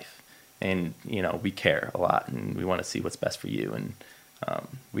best life. And, you know, we care a lot, and we want to see what's best for you. And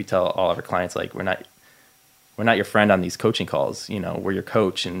we tell all of our clients, like, we're not your friend on these coaching calls. You know, we're your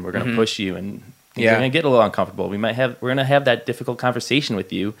coach, and we're going to push you, and you're going to get a little uncomfortable. We're going to have that difficult conversation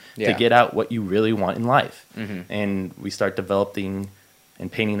with you to get out what you really want in life. And we start developing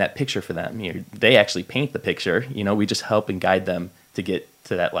and painting that picture for them. They actually paint the picture. You know, we just help and guide them to get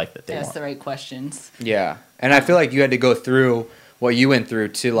to that life that they want. Ask the right questions. Yeah. And I feel like you had to go through what you went through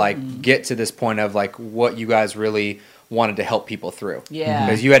to, like, get to this point of, like, what you guys really wanted to help people through. Yeah.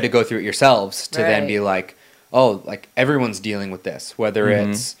 Because you had to go through it yourselves to then be like, oh, like, everyone's dealing with this, whether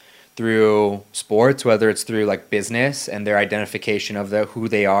it's through sports, whether it's through, like, business and their identification of who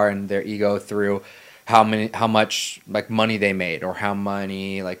they are and their ego, through how much, like, money they made, or how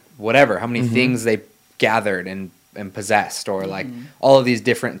many, like, whatever, how many things they gathered and possessed, or like all of these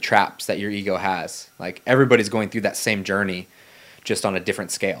different traps that your ego has. Like, everybody's going through that same journey, just on a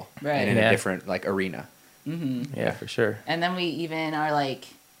different scale and in a different, like, arena. Yeah, for sure. And then we even are, like,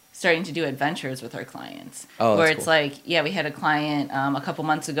 starting to do adventures with our clients. Oh, where that's it's cool. like, we had a client a couple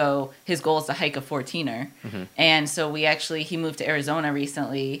months ago. His goal is to hike a 14er. And so he moved to Arizona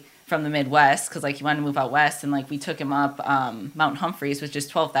recently from the Midwest, because, like, he wanted to move out west. And, like, we took him up Mount Humphreys, which is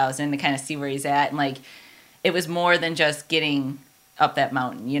 12,000, to kind of see where he's at. And, like, it was more than just getting up that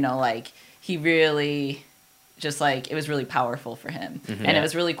mountain, you know, like, he really just, like, it was really powerful for him. And it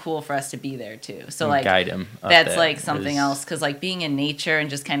was really cool for us to be there too. So, like, guide him that's like something else, because, like, being in nature and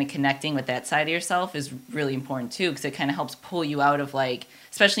just kind of connecting with that side of yourself is really important too, because it kind of helps pull you out of, like,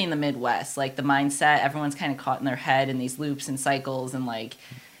 especially in the Midwest, like, the mindset, everyone's kind of caught in their head in these loops and cycles, and, like,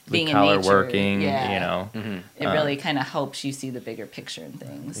 being in nature, working, you know, it really kind of helps you see the bigger picture in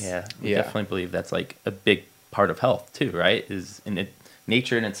things. We definitely believe that's, like, a big part of health too, right?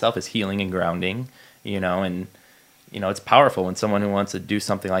 Nature in itself is healing and grounding, you know, and, you know, it's powerful when someone who wants to do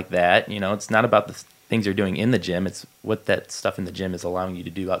something like that, you know, it's not about the things you're doing in the gym, it's what that stuff in the gym is allowing you to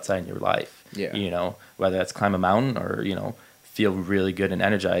do outside in your life. You know, whether that's climb a mountain, or, you know, feel really good and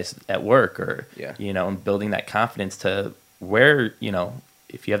energized at work, or, you know, and building that confidence to where, you know,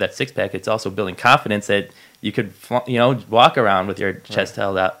 if you have that 6-pack, it's also building confidence that you could, you know, walk around with your chest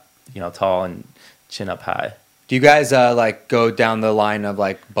held out, you know, tall and chin up high. Do you guys like go down the line of,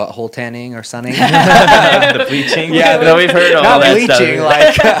 like, butthole tanning or sunning? The bleaching? No, we've heard all not that bleaching,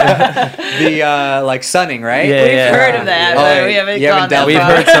 stuff. like the like sunning, right? We've heard of that, but we haven't gone that We've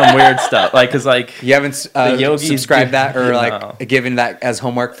far. heard some weird stuff, like, because, like, You haven't yogis subscribed that, or, like, given that as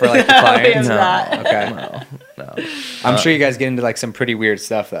homework for, like, the clients? Okay. No. I'm sure you guys get into, like, some pretty weird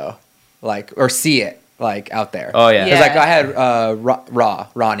stuff, though, like, or see it, like, out there. Oh yeah, Because, like, I had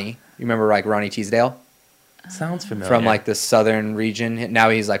Ronnie. You remember, like, Ronnie Teasdale? Sounds familiar. From, like, the southern region. Now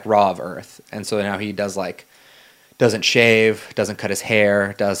he's, like, raw of earth, and so now he does, like, doesn't shave, doesn't cut his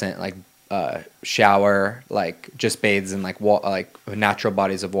hair, doesn't, like, shower, like, just bathes in, like, like, natural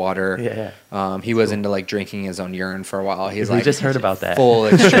bodies of water. He was into, like, drinking his own urine for a while. He's we like, just heard about that. Full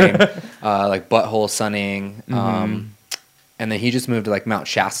extreme, like, butthole sunning. And then he just moved to, like, Mount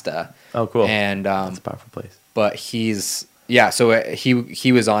Shasta. Oh, cool. And that's a powerful place. But he's so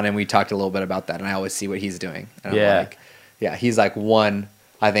he was on, and we talked a little bit about that, and I always see what he's doing. And I'm like, he's like one.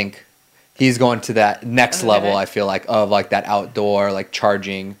 I think he's going to that next level. I feel like, of, like, that outdoor, like,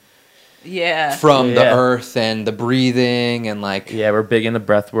 charging. From the earth and the breathing, and, like, we're big into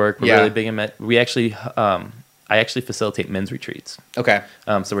breath work. We're really big in we actually I I actually facilitate men's retreats. Okay.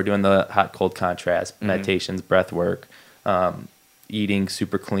 So we're doing the hot cold contrast, meditations, breath work, eating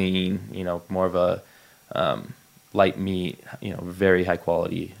super clean, more of a light meat, very high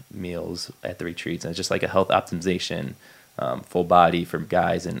quality meals at the retreats. And it's just like a health optimization, full body for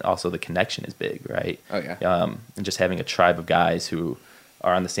guys. And also the connection is big, right? Oh, yeah. And just having a tribe of guys who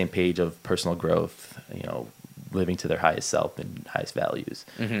are on the same page of personal growth, living to their highest self and highest values.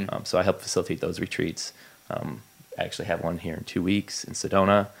 So I help facilitate those retreats. I actually have one here in 2 weeks in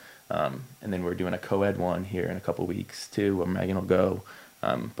Sedona. And then we're doing a co-ed one here in a couple weeks too, where Megan will go.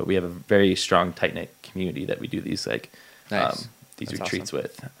 But we have a very strong, tight-knit community that we do these Nice. these That's retreats awesome.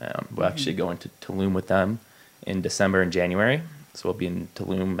 with. We'll actually go into Tulum with them in December and January. So we'll be in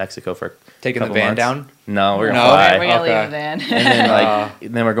Tulum, Mexico for Taking the couple van months. down? No, we're No? gonna fly. We're gonna Okay. leave the van.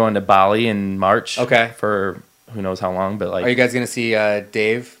 And then we're going to Bali in March. Okay. For who knows how long, but Are you guys going to see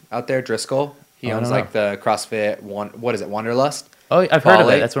Dave out there, Driscoll? He I owns don't like the CrossFit, what is it, Wanderlust? Oh, I've heard of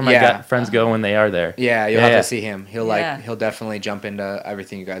Bali? it. That's where my Yeah. friends go when they are there. Yeah, you'll have to see him. He'll Yeah. he'll definitely jump into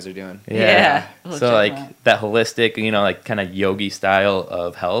everything you guys are doing. Yeah. We'll So check like him out. that holistic, like kind of yogi style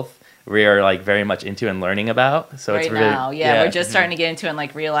of health, we are like very much into and learning about. So Right it's really now, we're just starting to get into it and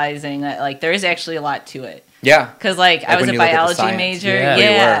like realizing that like there is actually a lot to it. Yeah. Because like I Like was when a you look at the biology science. major, Yeah. Oh,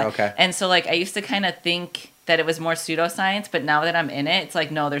 you were? Okay. And so like I used to kind of think that it was more pseudoscience, but now that I'm in it, it's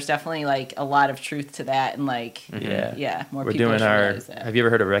like no, there's definitely like a lot of truth to that, and like more We're people doing should our. realize that. Have you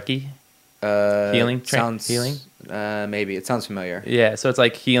ever heard of Reiki? Healing? Sounds Healing? Maybe it sounds familiar. Yeah, so it's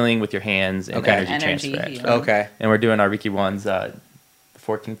like healing with your hands and Okay. energy Energy transfer. healing. Actually. Okay. And we're doing our Reiki ones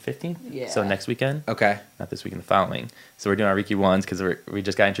 14th, 15th. Yeah. So next weekend. Okay. Not this weekend, the following. So we're doing our Reiki ones because we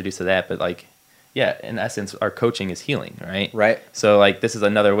just got introduced to that. But like, yeah, in essence, our coaching is healing, right? Right. So like, this is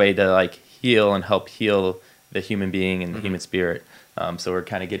another way to like heal and help heal the human being and the human spirit. So we're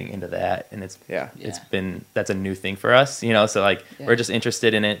kind of getting into that, and it's that's a new thing for us, So like we're just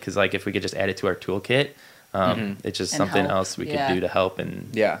interested in it because like if we could just add it to our toolkit, it's just And something help. else we could do to help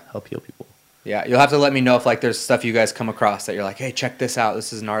and help heal people. Yeah, you'll have to let me know if like there's stuff you guys come across that you're like, hey, check this out.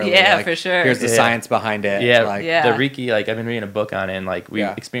 This is gnarly. Yeah, like, for sure. Here's the Yeah. science behind it. Yeah, Like, Yeah. the Reiki, like I've been reading a book on it, and like we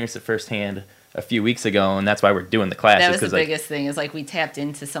Yeah. experienced it firsthand a few weeks ago, and that's why we're doing the classes. That was the 'cause, like, biggest thing is like we tapped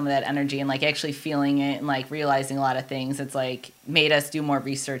into some of that energy and like actually feeling it and like realizing a lot of things. It's like made us do more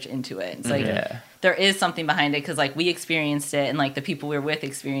research into it. It's like there is something behind it because like we experienced it and like the people we were with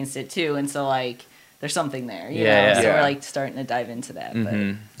experienced it too, and so like there's something there. You know? So Yeah. we're like starting to dive into that.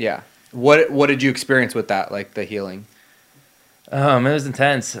 But Yeah. What did you experience with that? Like the healing? It was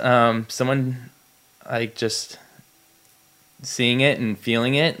intense. Someone like just seeing it and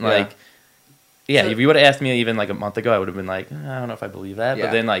feeling it, like. Yeah, So- if you would have asked me even like a month ago, I would have been like, I don't know if I believe that. Yeah.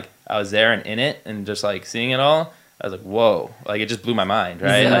 But then like I was there and in it and just like seeing it all, I was like, whoa, like it just blew my mind,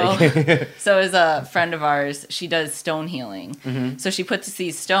 right? Like, So as a friend of ours, she does stone healing. So she puts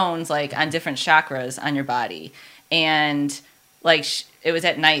these stones like on different chakras on your body, and like it was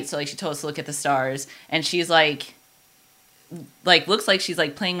at night, so like she told us to look at the stars, and she's like looks like she's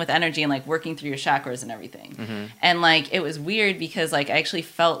like playing with energy and like working through your chakras and everything. And like it was weird because like I actually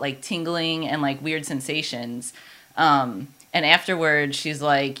felt like tingling and like weird sensations. And afterwards she's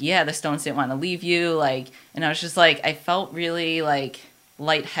like, yeah, the stones didn't want to leave you, like, and I was just like, I felt really like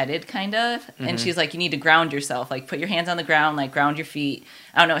lightheaded kind of. And she's like, you need to ground yourself, like put your hands on the ground, like ground your feet.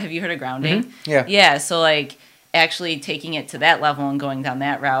 I don't know, have you heard of grounding? Yeah, so like actually taking it to that level and going down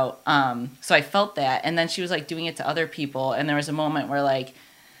that route. So I felt that. And then she was like doing it to other people. And there was a moment where like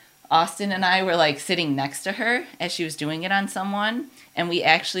Austin and I were like sitting next to her as she was doing it on someone. And we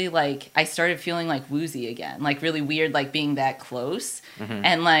actually like, I started feeling like woozy again, like really weird, like being that close.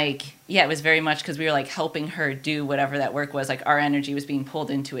 And like, yeah, it was very much because we were like helping her do whatever that work was. Like our energy was being pulled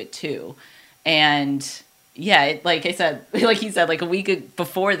into it too. And yeah, like I said, like he said, like a week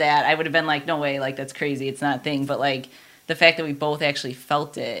before that, I would have been like, no way, like that's crazy, it's not a thing. But like the fact that we both actually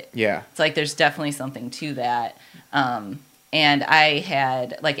felt it, it's like there's definitely something to that. And I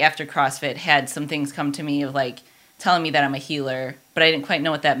had, like after CrossFit, had some things come to me of like telling me that I'm a healer, but I didn't quite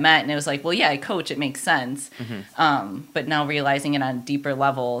know what that meant. And it was like, well, yeah, I coach, it makes sense. But now realizing it on a deeper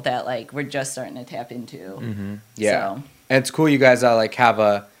level that like we're just starting to tap into. Yeah. So. And it's cool you guys like have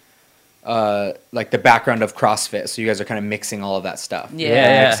a like the background of CrossFit, so you guys are kind of mixing all of that stuff.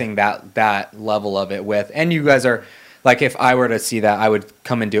 Mixing that level of it with, and you guys are like, if I were to see that, I would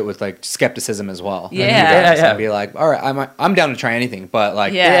come and do it with like skepticism as well. And be like, all right, I'm down to try anything, but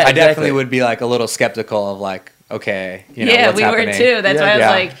like I definitely would be like a little skeptical of like, okay, you know, what's we happening. were too. That's why I was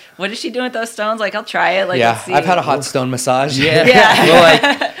like, what is she doing with those stones? Like, I'll try it. Like, let's see. I've had a hot stone massage. Well,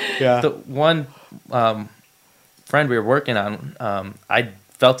 like the one friend we were working on, I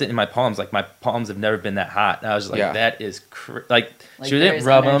felt it in my palms. Like my palms have never been that hot. And I was just like, that is like she didn't there's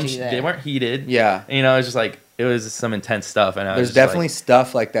rub them. energy there. They weren't heated. Yeah. You know, it was just like, it was some intense stuff. And I was There's just definitely like,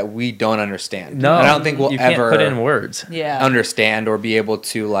 stuff like that we don't understand. no, and I don't think we'll you can't ever put it in words. Yeah. understand or be able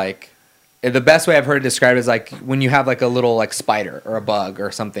to like. The best way I've heard it described is like when you have like a little like spider or a bug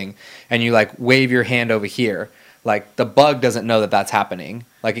or something, and you like wave your hand over here. Like the bug doesn't know that that's happening.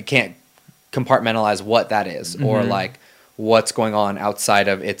 Like it can't compartmentalize what that is or like what's going on outside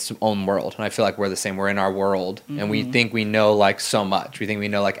of its own world. And I feel like we're the same. We're in our world and we think we know like so much. We think we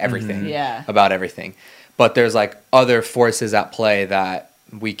know like everything about everything. But there's like other forces at play that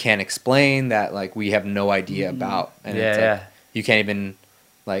we can't explain, that like we have no idea about. And it's like,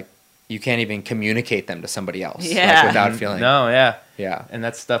 you can't even communicate them to somebody else like, without feeling. No, Yeah. And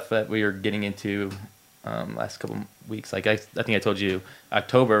that's stuff that we were getting into last couple weeks. Like I think I told you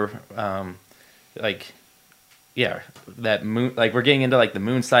October, that moon, like we're getting into like the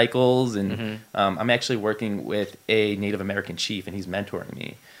moon cycles, and I'm actually working with a Native American chief, and he's mentoring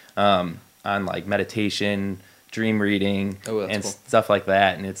me on like meditation, dream reading, and cool. stuff like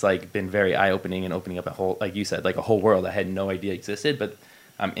that. And it's like been very eye opening and opening up a whole, like you said, like a whole world I had no idea existed, but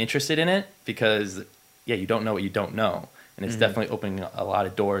I'm interested in it because you don't know what you don't know. And it's definitely opening a lot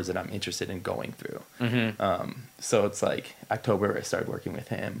of doors that I'm interested in going through. So it's like October, I started working with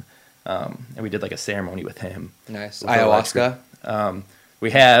him. And we did like a ceremony with him. Nice. Ayahuasca?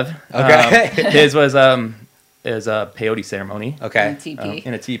 We have. Okay. His was a peyote ceremony. Okay. In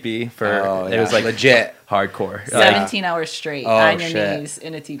in a teepee for it was like legit hardcore. 17 hours straight on your knees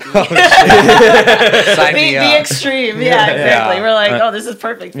in a teepee. Sign me up. The extreme. Yeah, exactly. We're like, oh, this is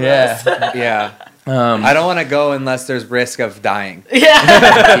perfect for us. Yeah. I don't want to go unless there's risk of dying.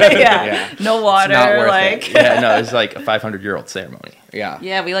 Yeah. No water. It's not worth like it. No, it's like a 500-year-old ceremony.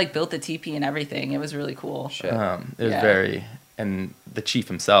 Yeah, we like built the teepee and everything. It was really cool. Shit. It was very, and the chief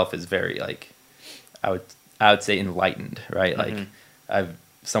himself is very like, I would say enlightened, right? Like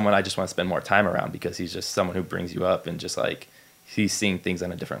someone I just want to spend more time around because he's just someone who brings you up and just like he's seeing things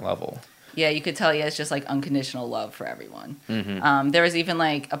on a different level. Yeah, you could tell he has just like unconditional love for everyone. There was even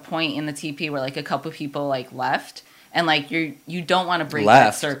like a point in the TP where like a couple people like left, and like you don't want to break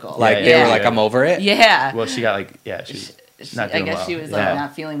that circle. Like they were like, I'm over it. Yeah. Well, she got like not doing well. She was like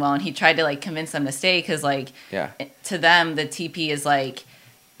not feeling well, and he tried to like convince them to stay because like to them the TP is like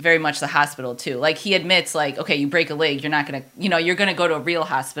very much the hospital too. Like he admits like, okay, you break a leg, you're not gonna, you're gonna go to a real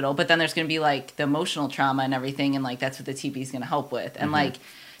hospital, but then there's gonna be like the emotional trauma and everything, and like that's what the TP is gonna help with, and like.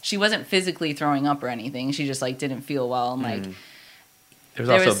 She wasn't physically throwing up or anything. She just like didn't feel well, and like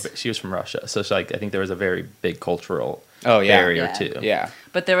she was from Russia, so I think there was a very big cultural barrier too. Yeah,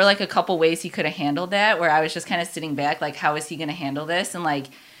 but there were like a couple ways he could have handled that. Where I was just kind of sitting back, like, how is he going to handle this? And like,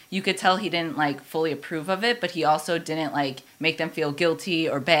 you could tell he didn't like fully approve of it, but he also didn't like make them feel guilty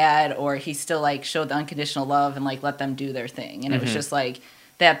or bad, or he still like showed the unconditional love and like let them do their thing. And it was just like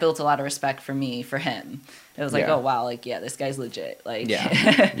that built a lot of respect for me for him. It was like, oh wow, like this guy's legit. Like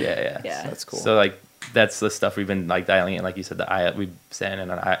yeah. That's cool. So like that's the stuff we've been like dialing in. Like you said, the Aya, we sat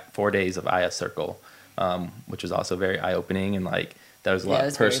in on 4 days of Aya Circle, which was also very eye opening, and like that was a lot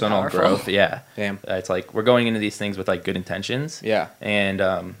of personal growth. Yeah, damn. It's like we're going into these things with like good intentions. Yeah, and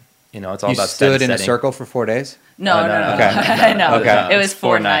it's all you about stood in a circle for 4 days. No. Okay. No. Okay. It was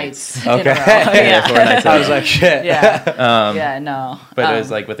 4 nights. Okay. Yeah. 4 nights. I was like, shit. Yeah. No. But it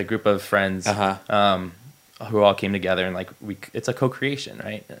was like with a group of friends who all came together, and like it's a co-creation,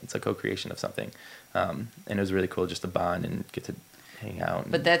 right? It's a co-creation of something, and it was really cool just to bond and get to hang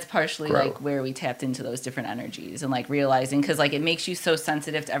out. But that's partially like where we tapped into those different energies and like realizing, because like it makes you so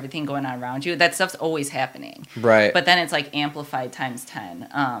sensitive to everything going on around you. That stuff's always happening, right? But then it's like amplified times 10.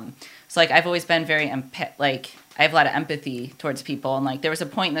 So like I've always been very I have a lot of empathy towards people, and like there was a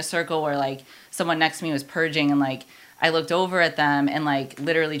point in the circle where like someone next to me was purging, and like I looked over at them and like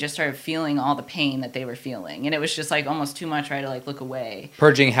literally just started feeling all the pain that they were feeling, and it was just like almost too much, right, to like look away.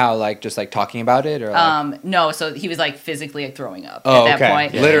 Purging how? Like just like talking about it, or like... No, so he was like physically like throwing up at that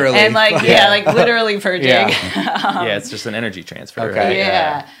point, literally, and like like literally purging. Yeah, it's just an energy transfer. Okay. Right?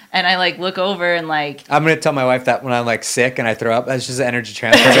 Yeah. And I like look over and like I'm gonna tell my wife that when I'm like sick and I throw up, that's just an energy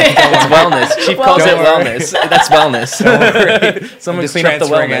transfer. It's wellness. She calls it wellness. That's wellness. Don't worry. Someone clean up the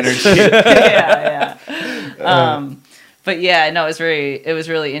wellness. Yeah. But yeah, no, it was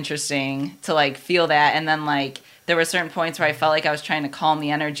really interesting to like feel that, and then like there were certain points where I felt like I was trying to calm the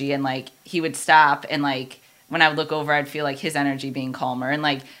energy, and like he would stop, and like when I would look over, I'd feel like his energy being calmer, and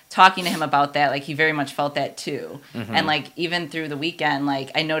like talking to him about that, like he very much felt that too. And like even through the weekend, like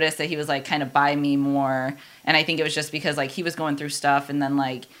I noticed that he was like kind of by me more, and I think it was just because like he was going through stuff, and then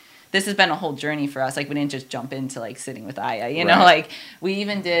like this has been a whole journey for us. Like we didn't just jump into like sitting with Aya, you know, like we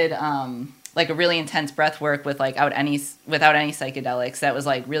even did like a really intense breath work with like without any psychedelics. That was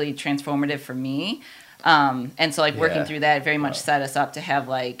like really transformative for me. And so like working through that very much set us up to have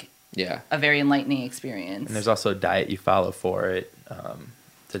like a very enlightening experience. And there's also a diet you follow for it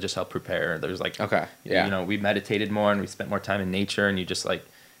to just help prepare. There's like, you know, we meditated more and we spent more time in nature, and you just like,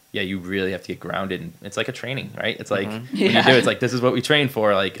 you really have to get grounded. And it's like a training, right? It's like when you do it, it's like, this is what we train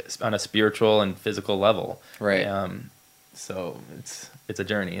for, like on a spiritual and physical level. Right. So it's a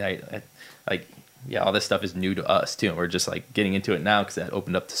journey. Like, all this stuff is new to us too. And we're just like getting into it now because that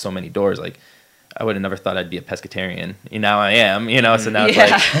opened up to so many doors. Like, I would have never thought I'd be a pescatarian. Now I am, you know, so now it's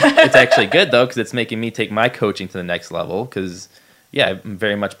like, it's actually good though, because it's making me take my coaching to the next level. Because, I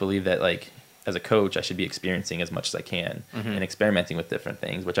very much believe that, like, as a coach, I should be experiencing as much as I can and experimenting with different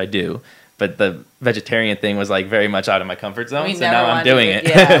things, which I do. But the vegetarian thing was like very much out of my comfort zone. So now I'm doing it.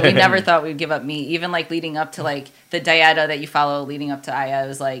 Yeah, we never thought we'd give up meat. Even like leading up to like the dieta that you follow leading up to Aya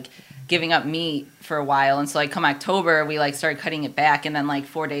was like giving up meat for a while. And so like come October, we like started cutting it back. And then like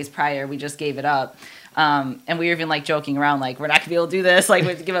 4 days prior, we just gave it up. And we were even like joking around, like, we're not gonna be able to do this. Like we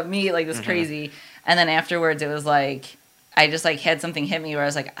have to give up meat, like this crazy. And then afterwards it was like, I just like had something hit me where I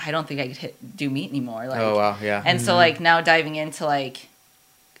was like, I don't think I could do meat anymore. Like, oh wow, yeah. And so like now diving into like,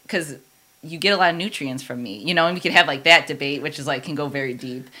 because you get a lot of nutrients from meat, you know, and we could have like that debate, which is like can go very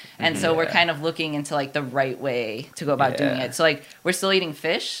deep. And so we're kind of looking into like the right way to go about doing it. So like we're still eating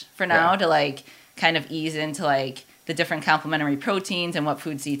fish for now to like kind of ease into like the different complementary proteins and what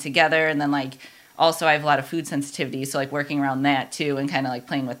foods eat together. And then like also I have a lot of food sensitivity, so like working around that too and kind of like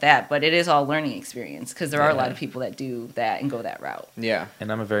playing with that. But it is all learning experience because there are a lot of people that do that and go that route. Yeah.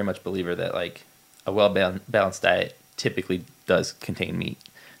 And I'm a very much believer that like a well-balanced diet typically does contain meat.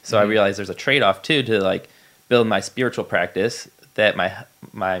 So I realize there's a trade-off too to like build my spiritual practice that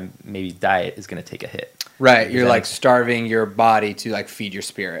my maybe diet is going to take a hit. Right, you're like starving your body to like feed your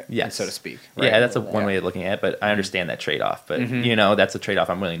spirit, so to speak. Right? Yeah, that's one way of looking at it, but I understand that trade-off. But, you know, that's a trade-off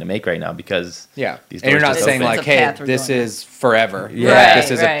I'm willing to make right now because these doors and you're not just saying open. like, hey, this is forever. Yeah.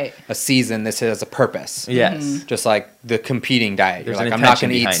 This is a season. This has a purpose. Yes. Just like the competing diet. There's you're like, an I'm not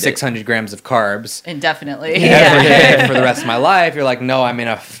going to intention eat 600 grams of carbs Indefinitely. every day for the rest of my life. You're like, no, I'm in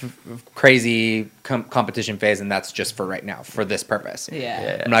a crazy competition phase, and that's just for right now, for this purpose.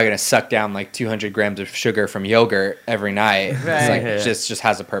 Yeah. I'm not going to suck down like 200 grams of sugar from yogurt every night. It's like just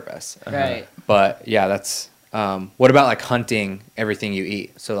has a purpose. Right. But yeah, that's what about like hunting everything you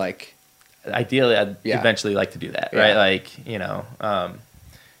eat? So like ideally I'd eventually like to do that, right? Like, you know,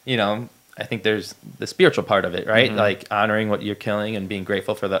 I think there's the spiritual part of it, right? Like honoring what you're killing and being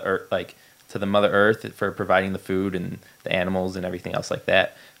grateful for the earth, like to the Mother Earth for providing the food and the animals and everything else like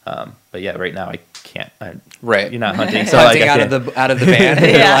that. But yeah, right now I can't. You're not hunting, so hunting like, out of the van.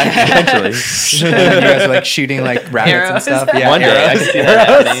 Eventually, you guys are like shooting like rabbits and stuff. Yeah, one day I could see that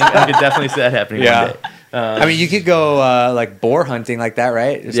happening. I could definitely see that happening. One day. I mean, you could go like boar hunting like that,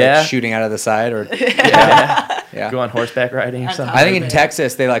 right? Just like shooting out of the side, or go on horseback riding or something. I think in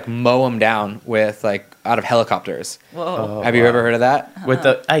Texas they like mow them down with like out of helicopters. Whoa! Have you ever heard of that? With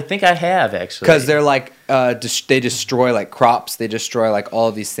I think I have actually. Because they're like they destroy like crops. They destroy like all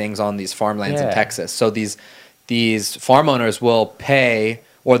of these things on these farmlands in Texas. So these farm owners will pay,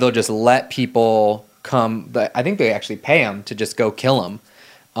 or they'll just let people come. I think they actually pay them to just go kill them.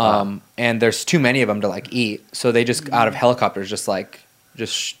 And there's too many of them to like eat, so they just out of helicopters just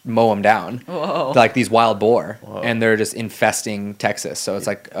mow them down. Whoa. Like these wild boar. And they're just infesting Texas, so it's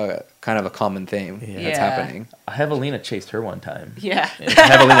like a kind of a common thing that's happening. Javelina chased her one time. Yeah.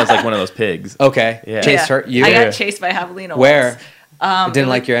 Javelina's like one of those pigs. Okay. Yeah. Chased her. You I got chased by Javelina where? Once. It didn't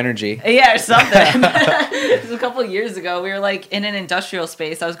like your energy. Yeah, or something. It was a couple of years ago. We were like in an industrial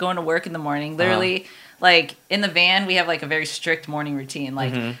space. I was going to work in the morning. Literally, like in the van, we have like a very strict morning routine.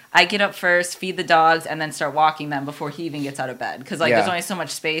 Like I get up first, feed the dogs, and then start walking them before he even gets out of bed. Because like there's only so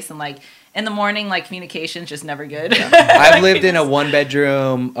much space, and like in the morning, like communication's just never good. I've lived in a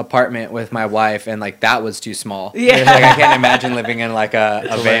 1-bedroom apartment with my wife, and like that was too small. Yeah. Like I can't imagine living in like a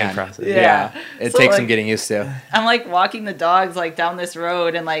van. Process. Yeah. It So, takes like, some getting used to. I'm like walking the dogs like down this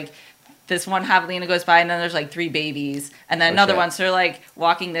road, and like this one javelina goes by, and then there's like 3 babies, and then another one. So they're like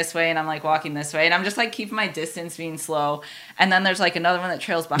walking this way, and I'm like walking this way, and I'm just like keeping my distance, being slow. And then there's like another one that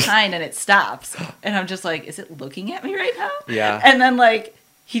trails behind, and it stops, and I'm just like, is it looking at me right now? Yeah. And then like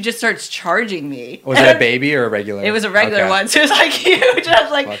he just starts charging me. Was it a baby or a regular? It was a regular Okay. one, so it was like huge. I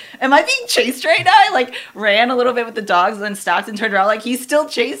was like, Fuck. am I being chased right now? I like ran a little bit with the dogs and then stopped and turned around like he's still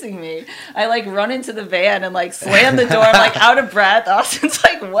chasing me. I like run into the van and like slam the door. I'm like out of breath. Austin's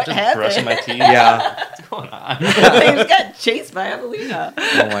like, what Just happened? brushing my teeth. Yeah. What's going on? I just got chased by Evelina.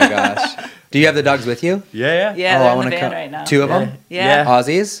 Oh my gosh. Do you have the dogs with you? Yeah. Yeah, I they're in wanna the van co- right now. Two of them? Yeah.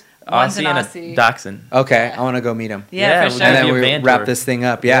 Aussies? One's Aussie an and a Aussie. Dachshund. Okay, I want to go meet them. Yeah, for we'll sure. And give then you a we van wrap tour. this thing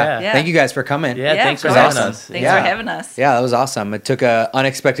up. Yeah. Yeah. Thank you guys for coming. Yeah, thanks for of having course. us. Thanks Yeah. for having us. Yeah, that was awesome. It took a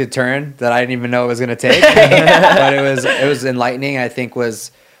unexpected turn that I didn't even know it was going to take, but it was enlightening. I think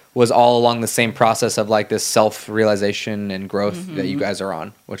was all along the same process of like this self-realization and growth that you guys are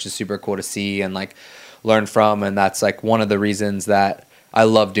on, which is super cool to see and like learn from. And that's like one of the reasons that I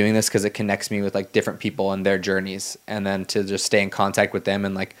love doing this, because it connects me with like different people and their journeys, and then to just stay in contact with them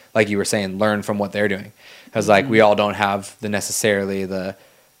and like you were saying, learn from what they're doing, because like we all don't have necessarily the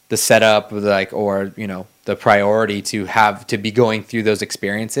setup like, or you know, the priority to be going through those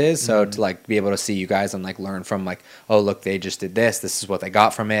experiences. So to like be able to see you guys and like learn from like, oh look, they just did this is what they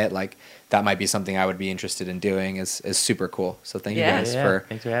got from it, like that might be something I would be interested in doing is super cool. So thank you guys for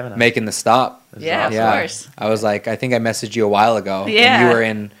thanks for having us. making the stop. Yeah, of course. I was like, I think I messaged you a while ago. Yeah. And you were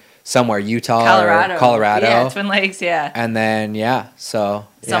in somewhere, Utah Colorado. or Colorado. Yeah, Twin Lakes, yeah. And then, so.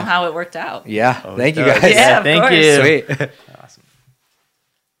 Somehow it worked out. Yeah. Oh, Thank you it does. guys. Yeah, of Thank course. you. Sweet. Awesome.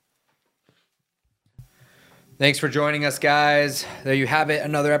 Thanks for joining us, guys. There you have it.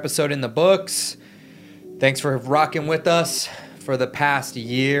 Another episode in the books. Thanks for rocking with us for the past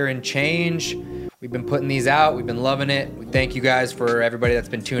year and change. We've been putting these out. We've been loving it. We thank you guys for everybody that's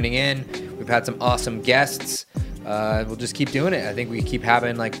been tuning in. We've had some awesome guests. We'll just keep doing it. I think we keep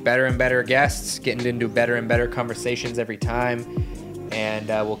having like better and better guests, getting into better and better conversations every time. And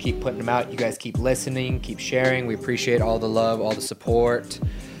we'll keep putting them out. You guys keep listening, keep sharing. We appreciate all the love, all the support.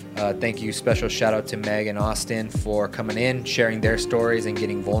 Thank you. Special shout out to Meg and Austin for coming in, sharing their stories and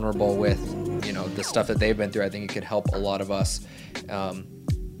getting vulnerable with, you know, the stuff that they've been through. I think it could help a lot of us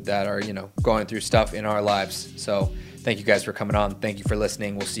that are, you know, going through stuff in our lives. So thank you guys for coming on. Thank you for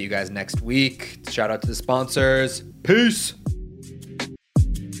listening. We'll see you guys next week. Shout out to the sponsors. Peace.